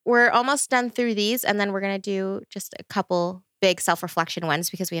 We're almost done through these, and then we're gonna do just a couple big self-reflection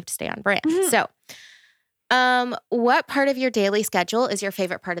ones because we have to stay on brand. Mm-hmm. So, what part of your daily schedule is your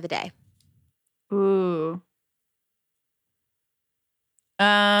favorite part of the day? Ooh.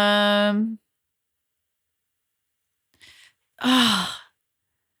 I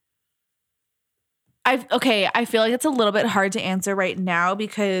feel like it's a little bit hard to answer right now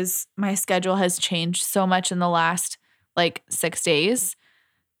because my schedule has changed so much in the last like 6 days.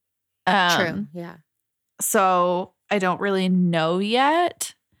 True. Yeah. So I don't really know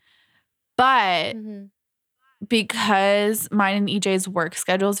yet. But because mine and EJ's work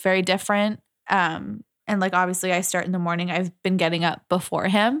schedule is very different, and like obviously I start in the morning, I've been getting up before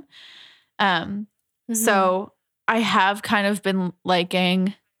him. So I have kind of been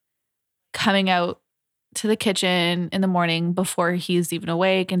liking coming out to the kitchen in the morning before he's even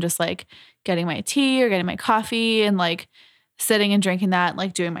awake and just like getting my tea or getting my coffee and like sitting and drinking that and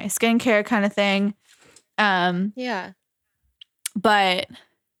like doing my skincare kind of thing. Yeah. But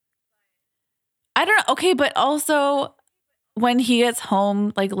I don't know. Okay. But also when he gets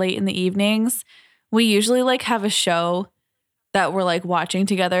home like late in the evenings, we usually like have a show that we're like watching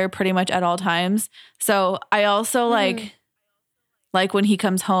together pretty much at all times. So I also like when he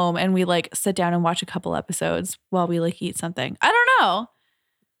comes home and we like sit down and watch a couple episodes while we like eat something. I don't know.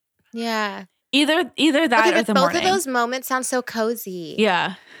 Yeah. Either that or the both morning. Both of those moments sound so cozy.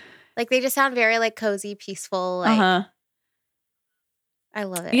 Yeah. Like they just sound very like cozy, peaceful. Like I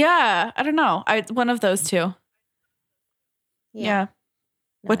love it. Yeah. I don't know. One of those two. Yeah.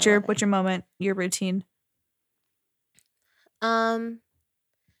 No, what's your moment, your routine? I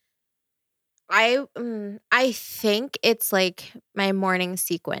think it's like my morning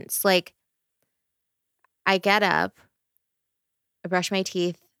sequence. Like I get up, I brush my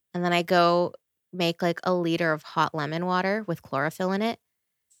teeth, and then I go make like a liter of hot lemon water with chlorophyll in it.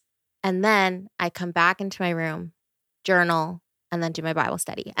 And then I come back into my room, journal, and then do my Bible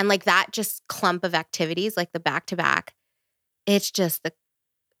study. And like that just clump of activities, like the back to back, it's just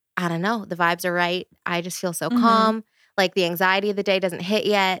I don't know, the vibes are right. I just feel so calm. Like the anxiety of the day doesn't hit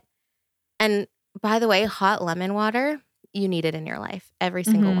yet. And by the way, hot lemon water, you need it in your life. Every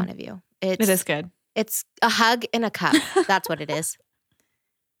single one of you. It is good. It's a hug in a cup. That's what it is.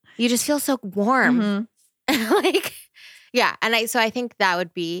 You just feel so warm. Like, yeah. And so I think that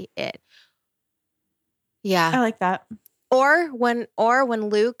would be it. Yeah. I like that. Or when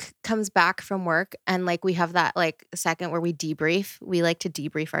Luke comes back from work and like we have that like second where we debrief. We like to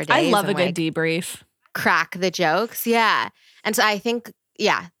debrief our days. I love a good debrief. Crack the jokes. Yeah. And so I think,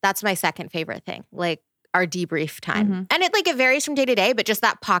 yeah, that's my second favorite thing. Like our debrief time. And it varies from day to day, but just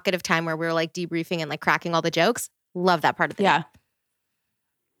that pocket of time where we're like debriefing and like cracking all the jokes. Love that part of the day.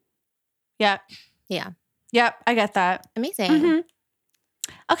 Yeah. Yeah. Yep. I get that. Amazing.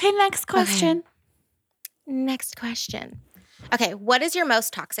 Okay. Next question. Okay. Next question. Okay. What is your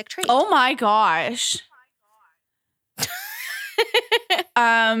most toxic trait? Oh my gosh.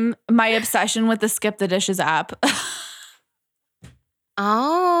 My obsession with the Skip the Dishes app.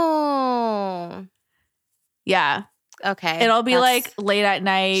 Oh. Yeah. Okay. It'll be like late at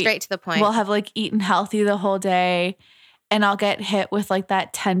night. Straight to the point. We'll have like eaten healthy the whole day and I'll get hit with like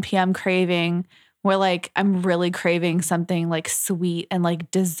that 10 p.m. craving where like I'm really craving something like sweet and like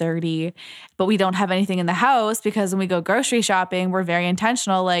desserty, but we don't have anything in the house because when we go grocery shopping, we're very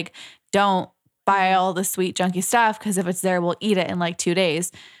intentional. Like don't buy all the sweet junky stuff because if it's there, we'll eat it in like 2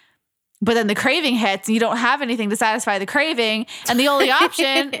 days. But then the craving hits and you don't have anything to satisfy the craving. And the only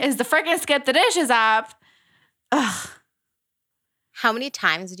option is the freaking Skip the Dishes app. Ugh. How many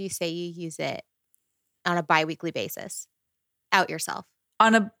times do you say you use it on a bi-weekly basis? Out yourself. Oh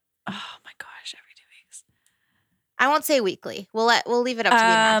my gosh, every 2 weeks. I won't say weekly. We'll leave it up to the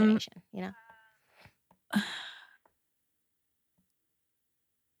imagination, you know?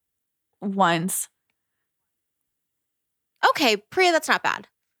 Once. Okay, Priya, that's not bad.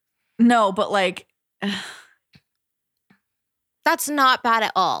 No, but like that's not bad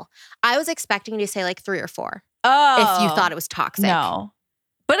at all. I was expecting you to say like 3 or 4. Oh. If you thought it was toxic. No.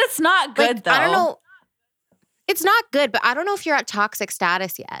 But it's not good like, though. I don't know. It's not good, but I don't know if you're at toxic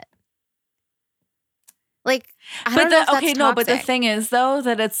status yet. Like, I don't know if that's toxic. But the thing is though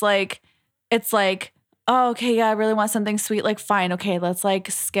that it's like, oh, okay, yeah, I really want something sweet. Like, fine, okay, let's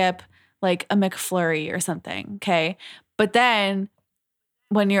like skip like a McFlurry or something. Okay. But then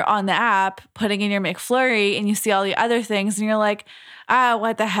when you're on the app putting in your McFlurry and you see all the other things and you're like,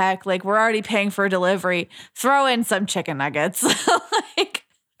 what the heck? Like, we're already paying for delivery. Throw in some chicken nuggets. Like,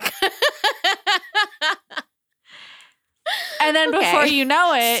 and then before you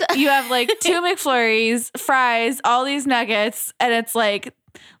know it, you have like 2 McFlurries, fries, all these nuggets, and it's like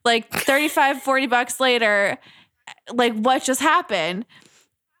 $35-$40 later. Like, what just happened?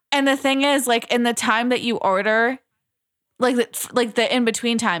 And the thing is, like, in the time that you order, like the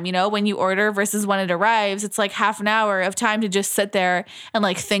in-between time, you know, when you order versus when it arrives, it's like half an hour of time to just sit there and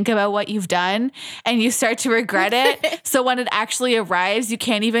like think about what you've done, and you start to regret it. So when it actually arrives, you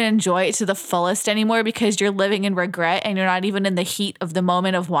can't even enjoy it to the fullest anymore because you're living in regret and you're not even in the heat of the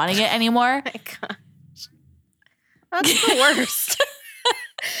moment of wanting it anymore. Oh my gosh. That's the worst.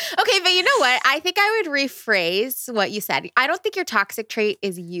 Okay, but you know what? I think I would rephrase what you said. I don't think your toxic trait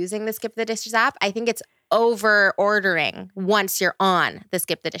is using the Skip the Dishes app. I think it's over ordering once you're on the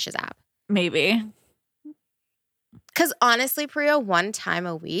Skip the Dishes app. Maybe. Because honestly, Priya, one time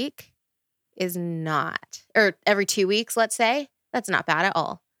a week is not, or every 2 weeks, let's say, that's not bad at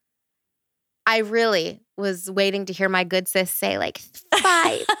all. I really was waiting to hear my good sis say like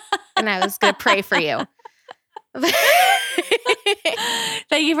 5, and I was going to pray for you.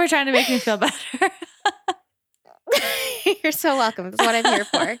 Thank you for trying to make me feel better. You're so welcome. That's what I'm here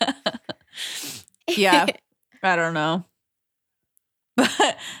for. Yeah. I don't know.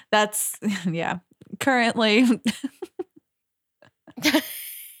 But that's, yeah. Currently.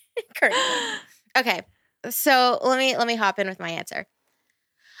 Okay. So let me hop in with my answer.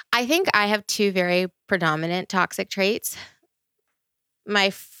 I think I have 2 very predominant toxic traits.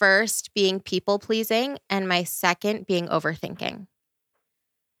 My first being people pleasing and my second being overthinking.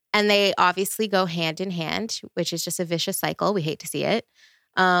 And they obviously go hand in hand, which is just a vicious cycle. We hate to see it.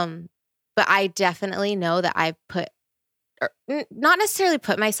 But I definitely know that I not necessarily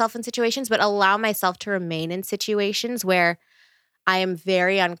put myself in situations, but allow myself to remain in situations where I am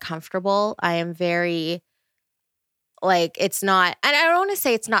very uncomfortable. I am very, like, it's not, and I don't want to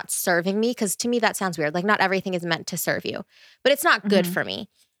say it's not serving me, because to me that sounds weird. Like, not everything is meant to serve you, but it's not good for me.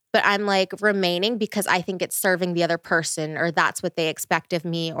 But I'm like remaining because I think it's serving the other person, or that's what they expect of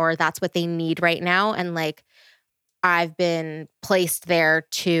me, or that's what they need right now. And like, I've been placed there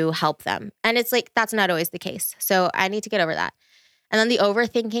to help them. And it's like, that's not always the case. So I need to get over that. And then the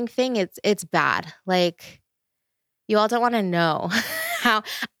overthinking thing, it's bad. Like, you all don't want to know how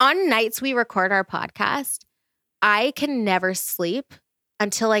on nights we record our podcast, I can never sleep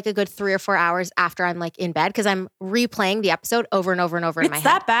until like a good 3 or 4 hours after I'm like in bed, because I'm replaying the episode over and over and over in my head. It's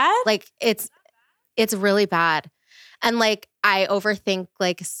that bad? Like, it's really bad. And like, I overthink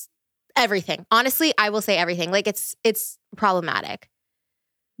like everything. Honestly, I will say everything. Like, it's problematic.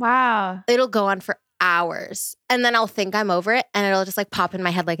 Wow. It'll go on for hours, and then I'll think I'm over it, and it'll just like pop in my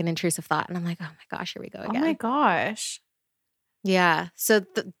head like an intrusive thought, and I'm like, oh my gosh, here we go again. Oh my gosh. Yeah. So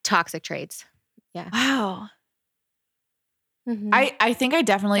the toxic traits. Yeah. Wow. Mm-hmm. I think I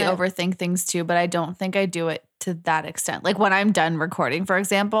definitely overthink things too, but I don't think I do it to that extent. Like, when I'm done recording, for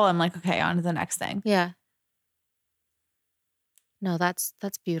example, I'm like, okay, on to the next thing. Yeah. No, that's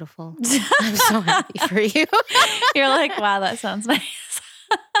beautiful. I'm so happy for you. You're like, wow, that sounds nice.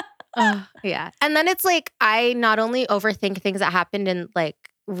 Yeah. And then it's like, I not only overthink things that happened in like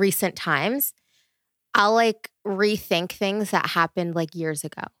recent times, I'll like rethink things that happened like years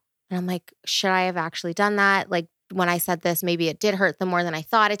ago. And I'm like, should I have actually done that? Like, when I said this, maybe it did hurt them more than I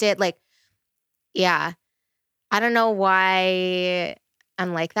thought it did. Like, yeah. I don't know why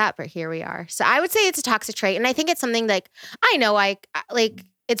I'm like that, but here we are. So I would say it's a toxic trait. And I think it's something like, I know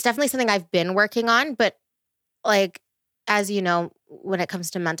it's definitely something I've been working on, but like, as you know, when it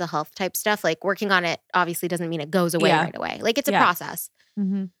comes to mental health type stuff, like working on it obviously doesn't mean it goes away right away. Like, it's a process.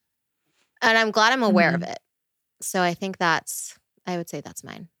 Mm-hmm. And I'm glad I'm aware of it. So I think I would say that's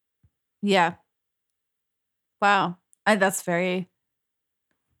mine. Yeah. Wow. That's very,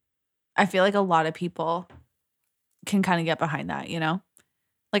 I feel like a lot of people can kind of get behind that, you know?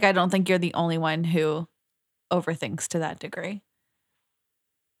 Like, I don't think you're the only one who overthinks to that degree.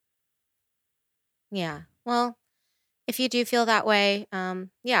 Yeah. Well, if you do feel that way,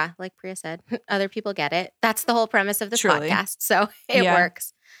 yeah, like Priya said, other people get it. That's the whole premise of this podcast. So it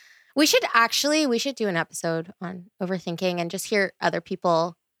works. We should do an episode on overthinking and just hear other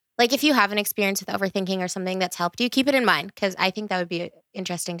people. Like, if you have an experience with overthinking or something that's helped you, keep it in mind, because I think that would be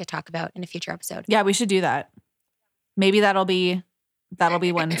interesting to talk about in a future episode. Yeah, we should do that. Maybe that'll be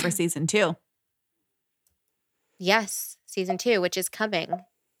one for season 2. Yes, season 2, which is coming.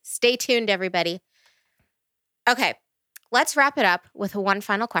 Stay tuned, everybody. Okay, let's wrap it up with one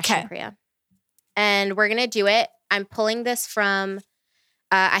final question, Okay. Priya. And we're going to do it. I'm pulling this from,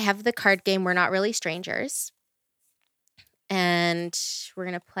 I have the card game We're Not Really Strangers. And we're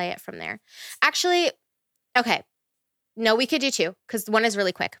going to play it from there. Actually, okay. No, we could do two because one is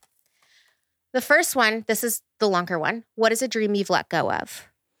really quick. The first one, this is the longer one. What is a dream you've let go of?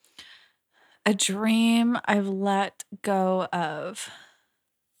 A dream I've let go of.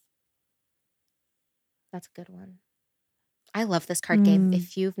 That's a good one. I love this card game.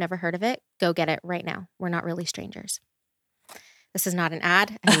 If you've never heard of it, go get it right now. We're Not Really Strangers. This is not an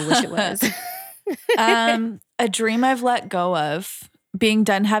ad. I wish it was. A dream I've let go of, being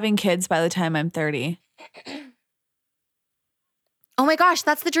done having kids by the time I'm 30. Oh my gosh,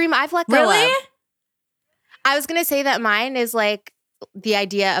 that's the dream I've let go Really? of. I was going to say that mine is like the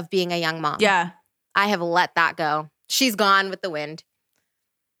idea of being a young mom. Yeah. I have let that go. She's gone with the wind.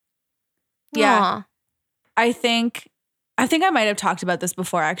 Yeah. Aww. I think I might have talked about this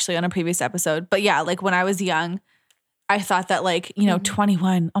before actually on a previous episode. But yeah, like when I was young, I thought that like,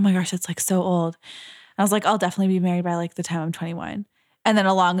 21, oh my gosh, it's like so old. I was like, I'll definitely be married by like the time I'm 21. And then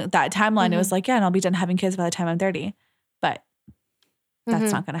along that timeline, it was like, yeah, and I'll be done having kids by the time I'm 30. But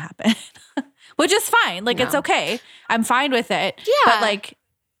that's not going to happen, which is fine. Like, it's okay. I'm fine with it. Yeah. But like,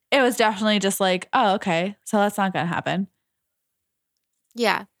 it was definitely just like, oh, okay. So that's not going to happen.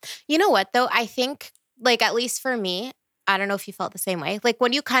 Yeah. You know what, though? I think, like, at least for me, I don't know if you felt the same way. Like,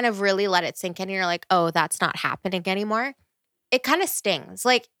 when you kind of really let it sink in and you're like, oh, that's not happening anymore, it kind of stings.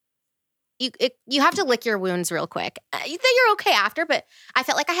 Like, you have to lick your wounds real quick. You think you're okay after, but I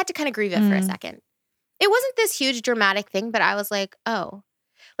felt like I had to kind of grieve it for a second. It wasn't this huge dramatic thing, but I was like, oh.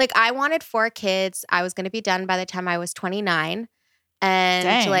 Like, I wanted 4 kids. I was going to be done by the time I was 29. And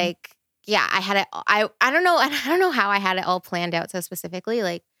Dang. like, yeah, I had it. I don't know how I had it all planned out so specifically.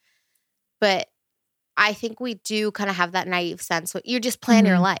 Like, but I think we do kind of have that naive sense. You just plan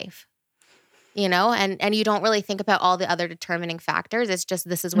your life, and you don't really think about all the other determining factors. It's just,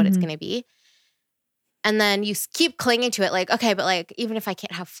 this is what it's going to be. And then you keep clinging to it. Like, okay, but like, even if I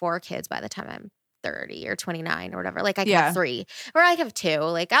can't have 4 kids by the time I'm 30 or 29 or whatever, like I can have 3 or I can have 2,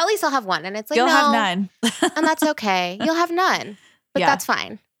 like at least I'll have 1. And it's like, You'll no, have none. and that's okay. You'll have none, but that's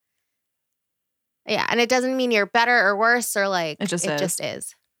fine. Yeah. And it doesn't mean you're better or worse or like, it just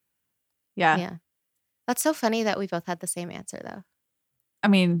is. Yeah. Yeah. That's so funny that we both had the same answer though. I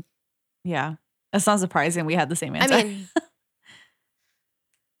mean, yeah. It's not surprising we had the same answer. I mean,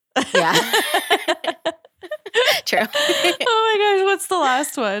 yeah. True. Oh my gosh. What's the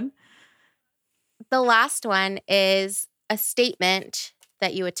last one? The last one is a statement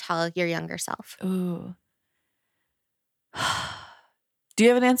that you would tell your younger self. Ooh. Do you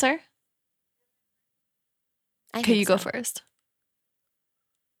have an answer? Okay, you go first.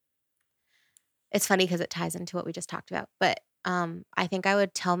 It's funny because it ties into what we just talked about. But I think I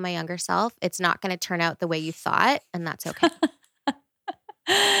would tell my younger self, it's not going to turn out the way you thought, and that's okay.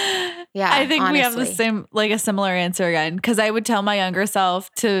 Yeah, I think honestly. we have the same, like a similar answer again. Because I would tell my younger self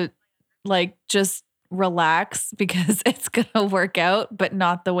to like just relax because it's going to work out, but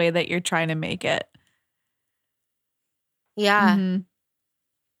not the way that you're trying to make it. Yeah. Mm-hmm.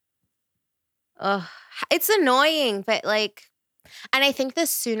 Ugh, it's annoying, but like, and I think the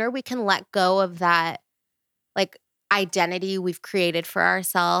sooner we can let go of that, like, identity we've created for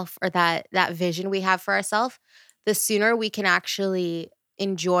ourselves or that vision we have for ourselves, the sooner we can actually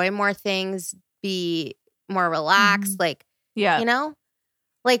enjoy more things, be more relaxed. Like,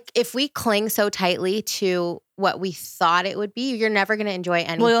 like if we cling so tightly to what we thought it would be, you're never going to enjoy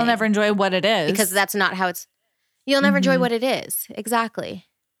anything. Well, you'll never enjoy what it is. Because that's not how you'll never enjoy what it is. Exactly.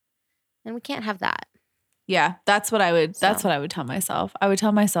 And we can't have that. Yeah, that's what I would tell myself. I would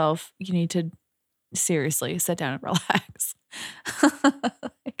tell myself, you need to seriously sit down and relax.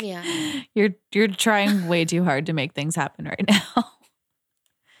 You're trying way too hard to make things happen right now.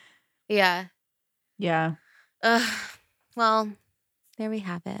 Yeah. Yeah. Well, there we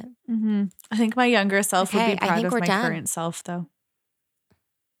have it. Mm-hmm. I think my younger self would be proud of my current self, though.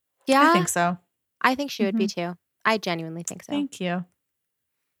 Yeah. I think so. I think she would be too. I genuinely think so. Thank you.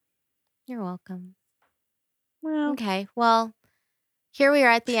 You're welcome. Well, okay. Well, here we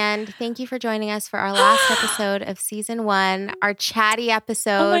are at the end. Thank you for joining us for our last episode of season 1, our chatty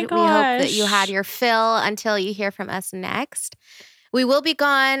episode. Oh my we hope that you had your fill until you hear from us next. We will be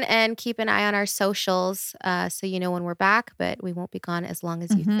gone, and keep an eye on our socials so you know when we're back, but we won't be gone as long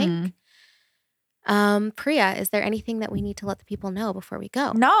as you think. Priya, is there anything that we need to let the people know before we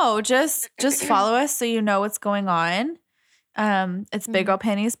go? No, just follow us so you know what's going on. It's Big Girl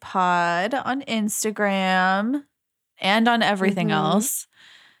Panties Pod on Instagram and on everything else.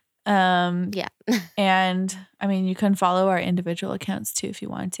 Yeah. And I mean, you can follow our individual accounts too if you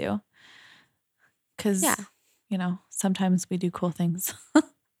want to. Because, you know, sometimes we do cool things.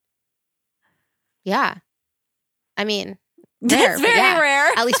 Yeah. I mean, rare, it's very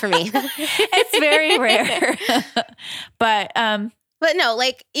rare. At least for me. It's very rare. But no,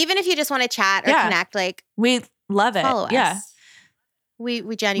 like, even if you just want to chat or connect, like, we love it. Follow us. Yeah.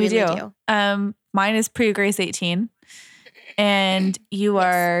 We genuinely do. Mine is PriyaGrace18. And you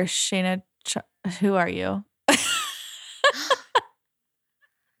are Shayna. Who are you?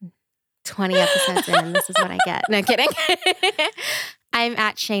 20 episodes in, this is what I get. No, kidding. I'm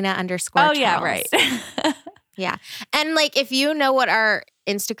at Shayna_Charles. Oh, yeah, right. Yeah. And like, if you know what our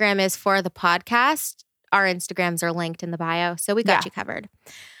Instagram is for the podcast, our Instagrams are linked in the bio. So we got you covered.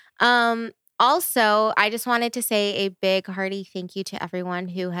 Also, I just wanted to say a big hearty thank you to everyone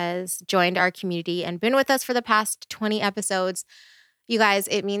who has joined our community and been with us for the past 20 episodes. You guys,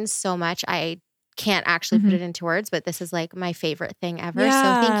 it means so much. I can't actually put it into words, but this is like my favorite thing ever.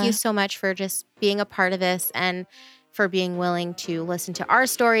 Yeah. So thank you so much for just being a part of this and for being willing to listen to our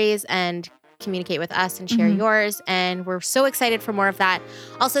stories and communicate with us and share yours. And we're so excited for more of that.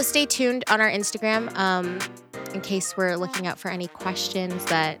 Also, stay tuned on our Instagram in case we're looking out for any questions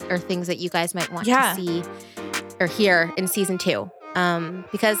that or things that you guys might want to see or hear in season 2.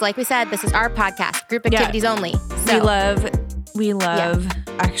 Because like we said, this is our podcast, group activities only. So we love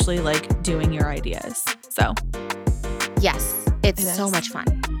actually like doing your ideas. So yes, it's so much fun.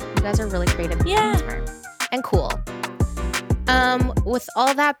 You guys are really creative and smart and cool. With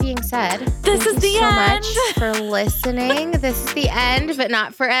all that being said, this is the end. Thank you so much for listening. This is the end, but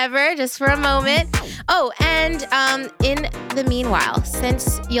not forever, just for a moment. Oh, and in the meanwhile,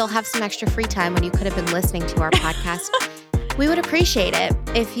 since you'll have some extra free time when you could have been listening to our podcast, we would appreciate it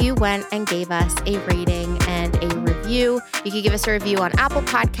if you went and gave us a rating and a review. You could give us a review on Apple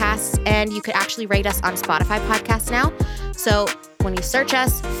Podcasts, and you could actually rate us on Spotify Podcasts now. So when you search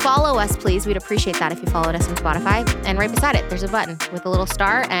us, follow us, please. We'd appreciate that if you followed us on Spotify. And right beside it, there's a button with a little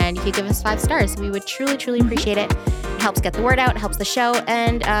star, and you could give us 5 stars. We would truly, truly appreciate it. It helps get the word out, helps the show,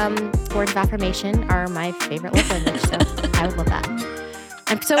 and words of affirmation are my favorite love language, so I would love that.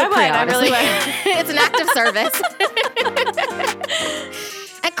 I'm so Priya, I really would. It's an act of service.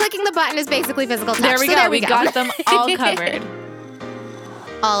 And clicking the button is basically physical touch. There we go. We got them all covered.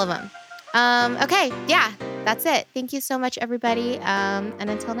 All of them. Okay, yeah, that's it. Thank you so much, everybody. And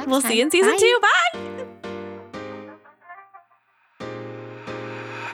until next time. We'll see you in season 2. Bye.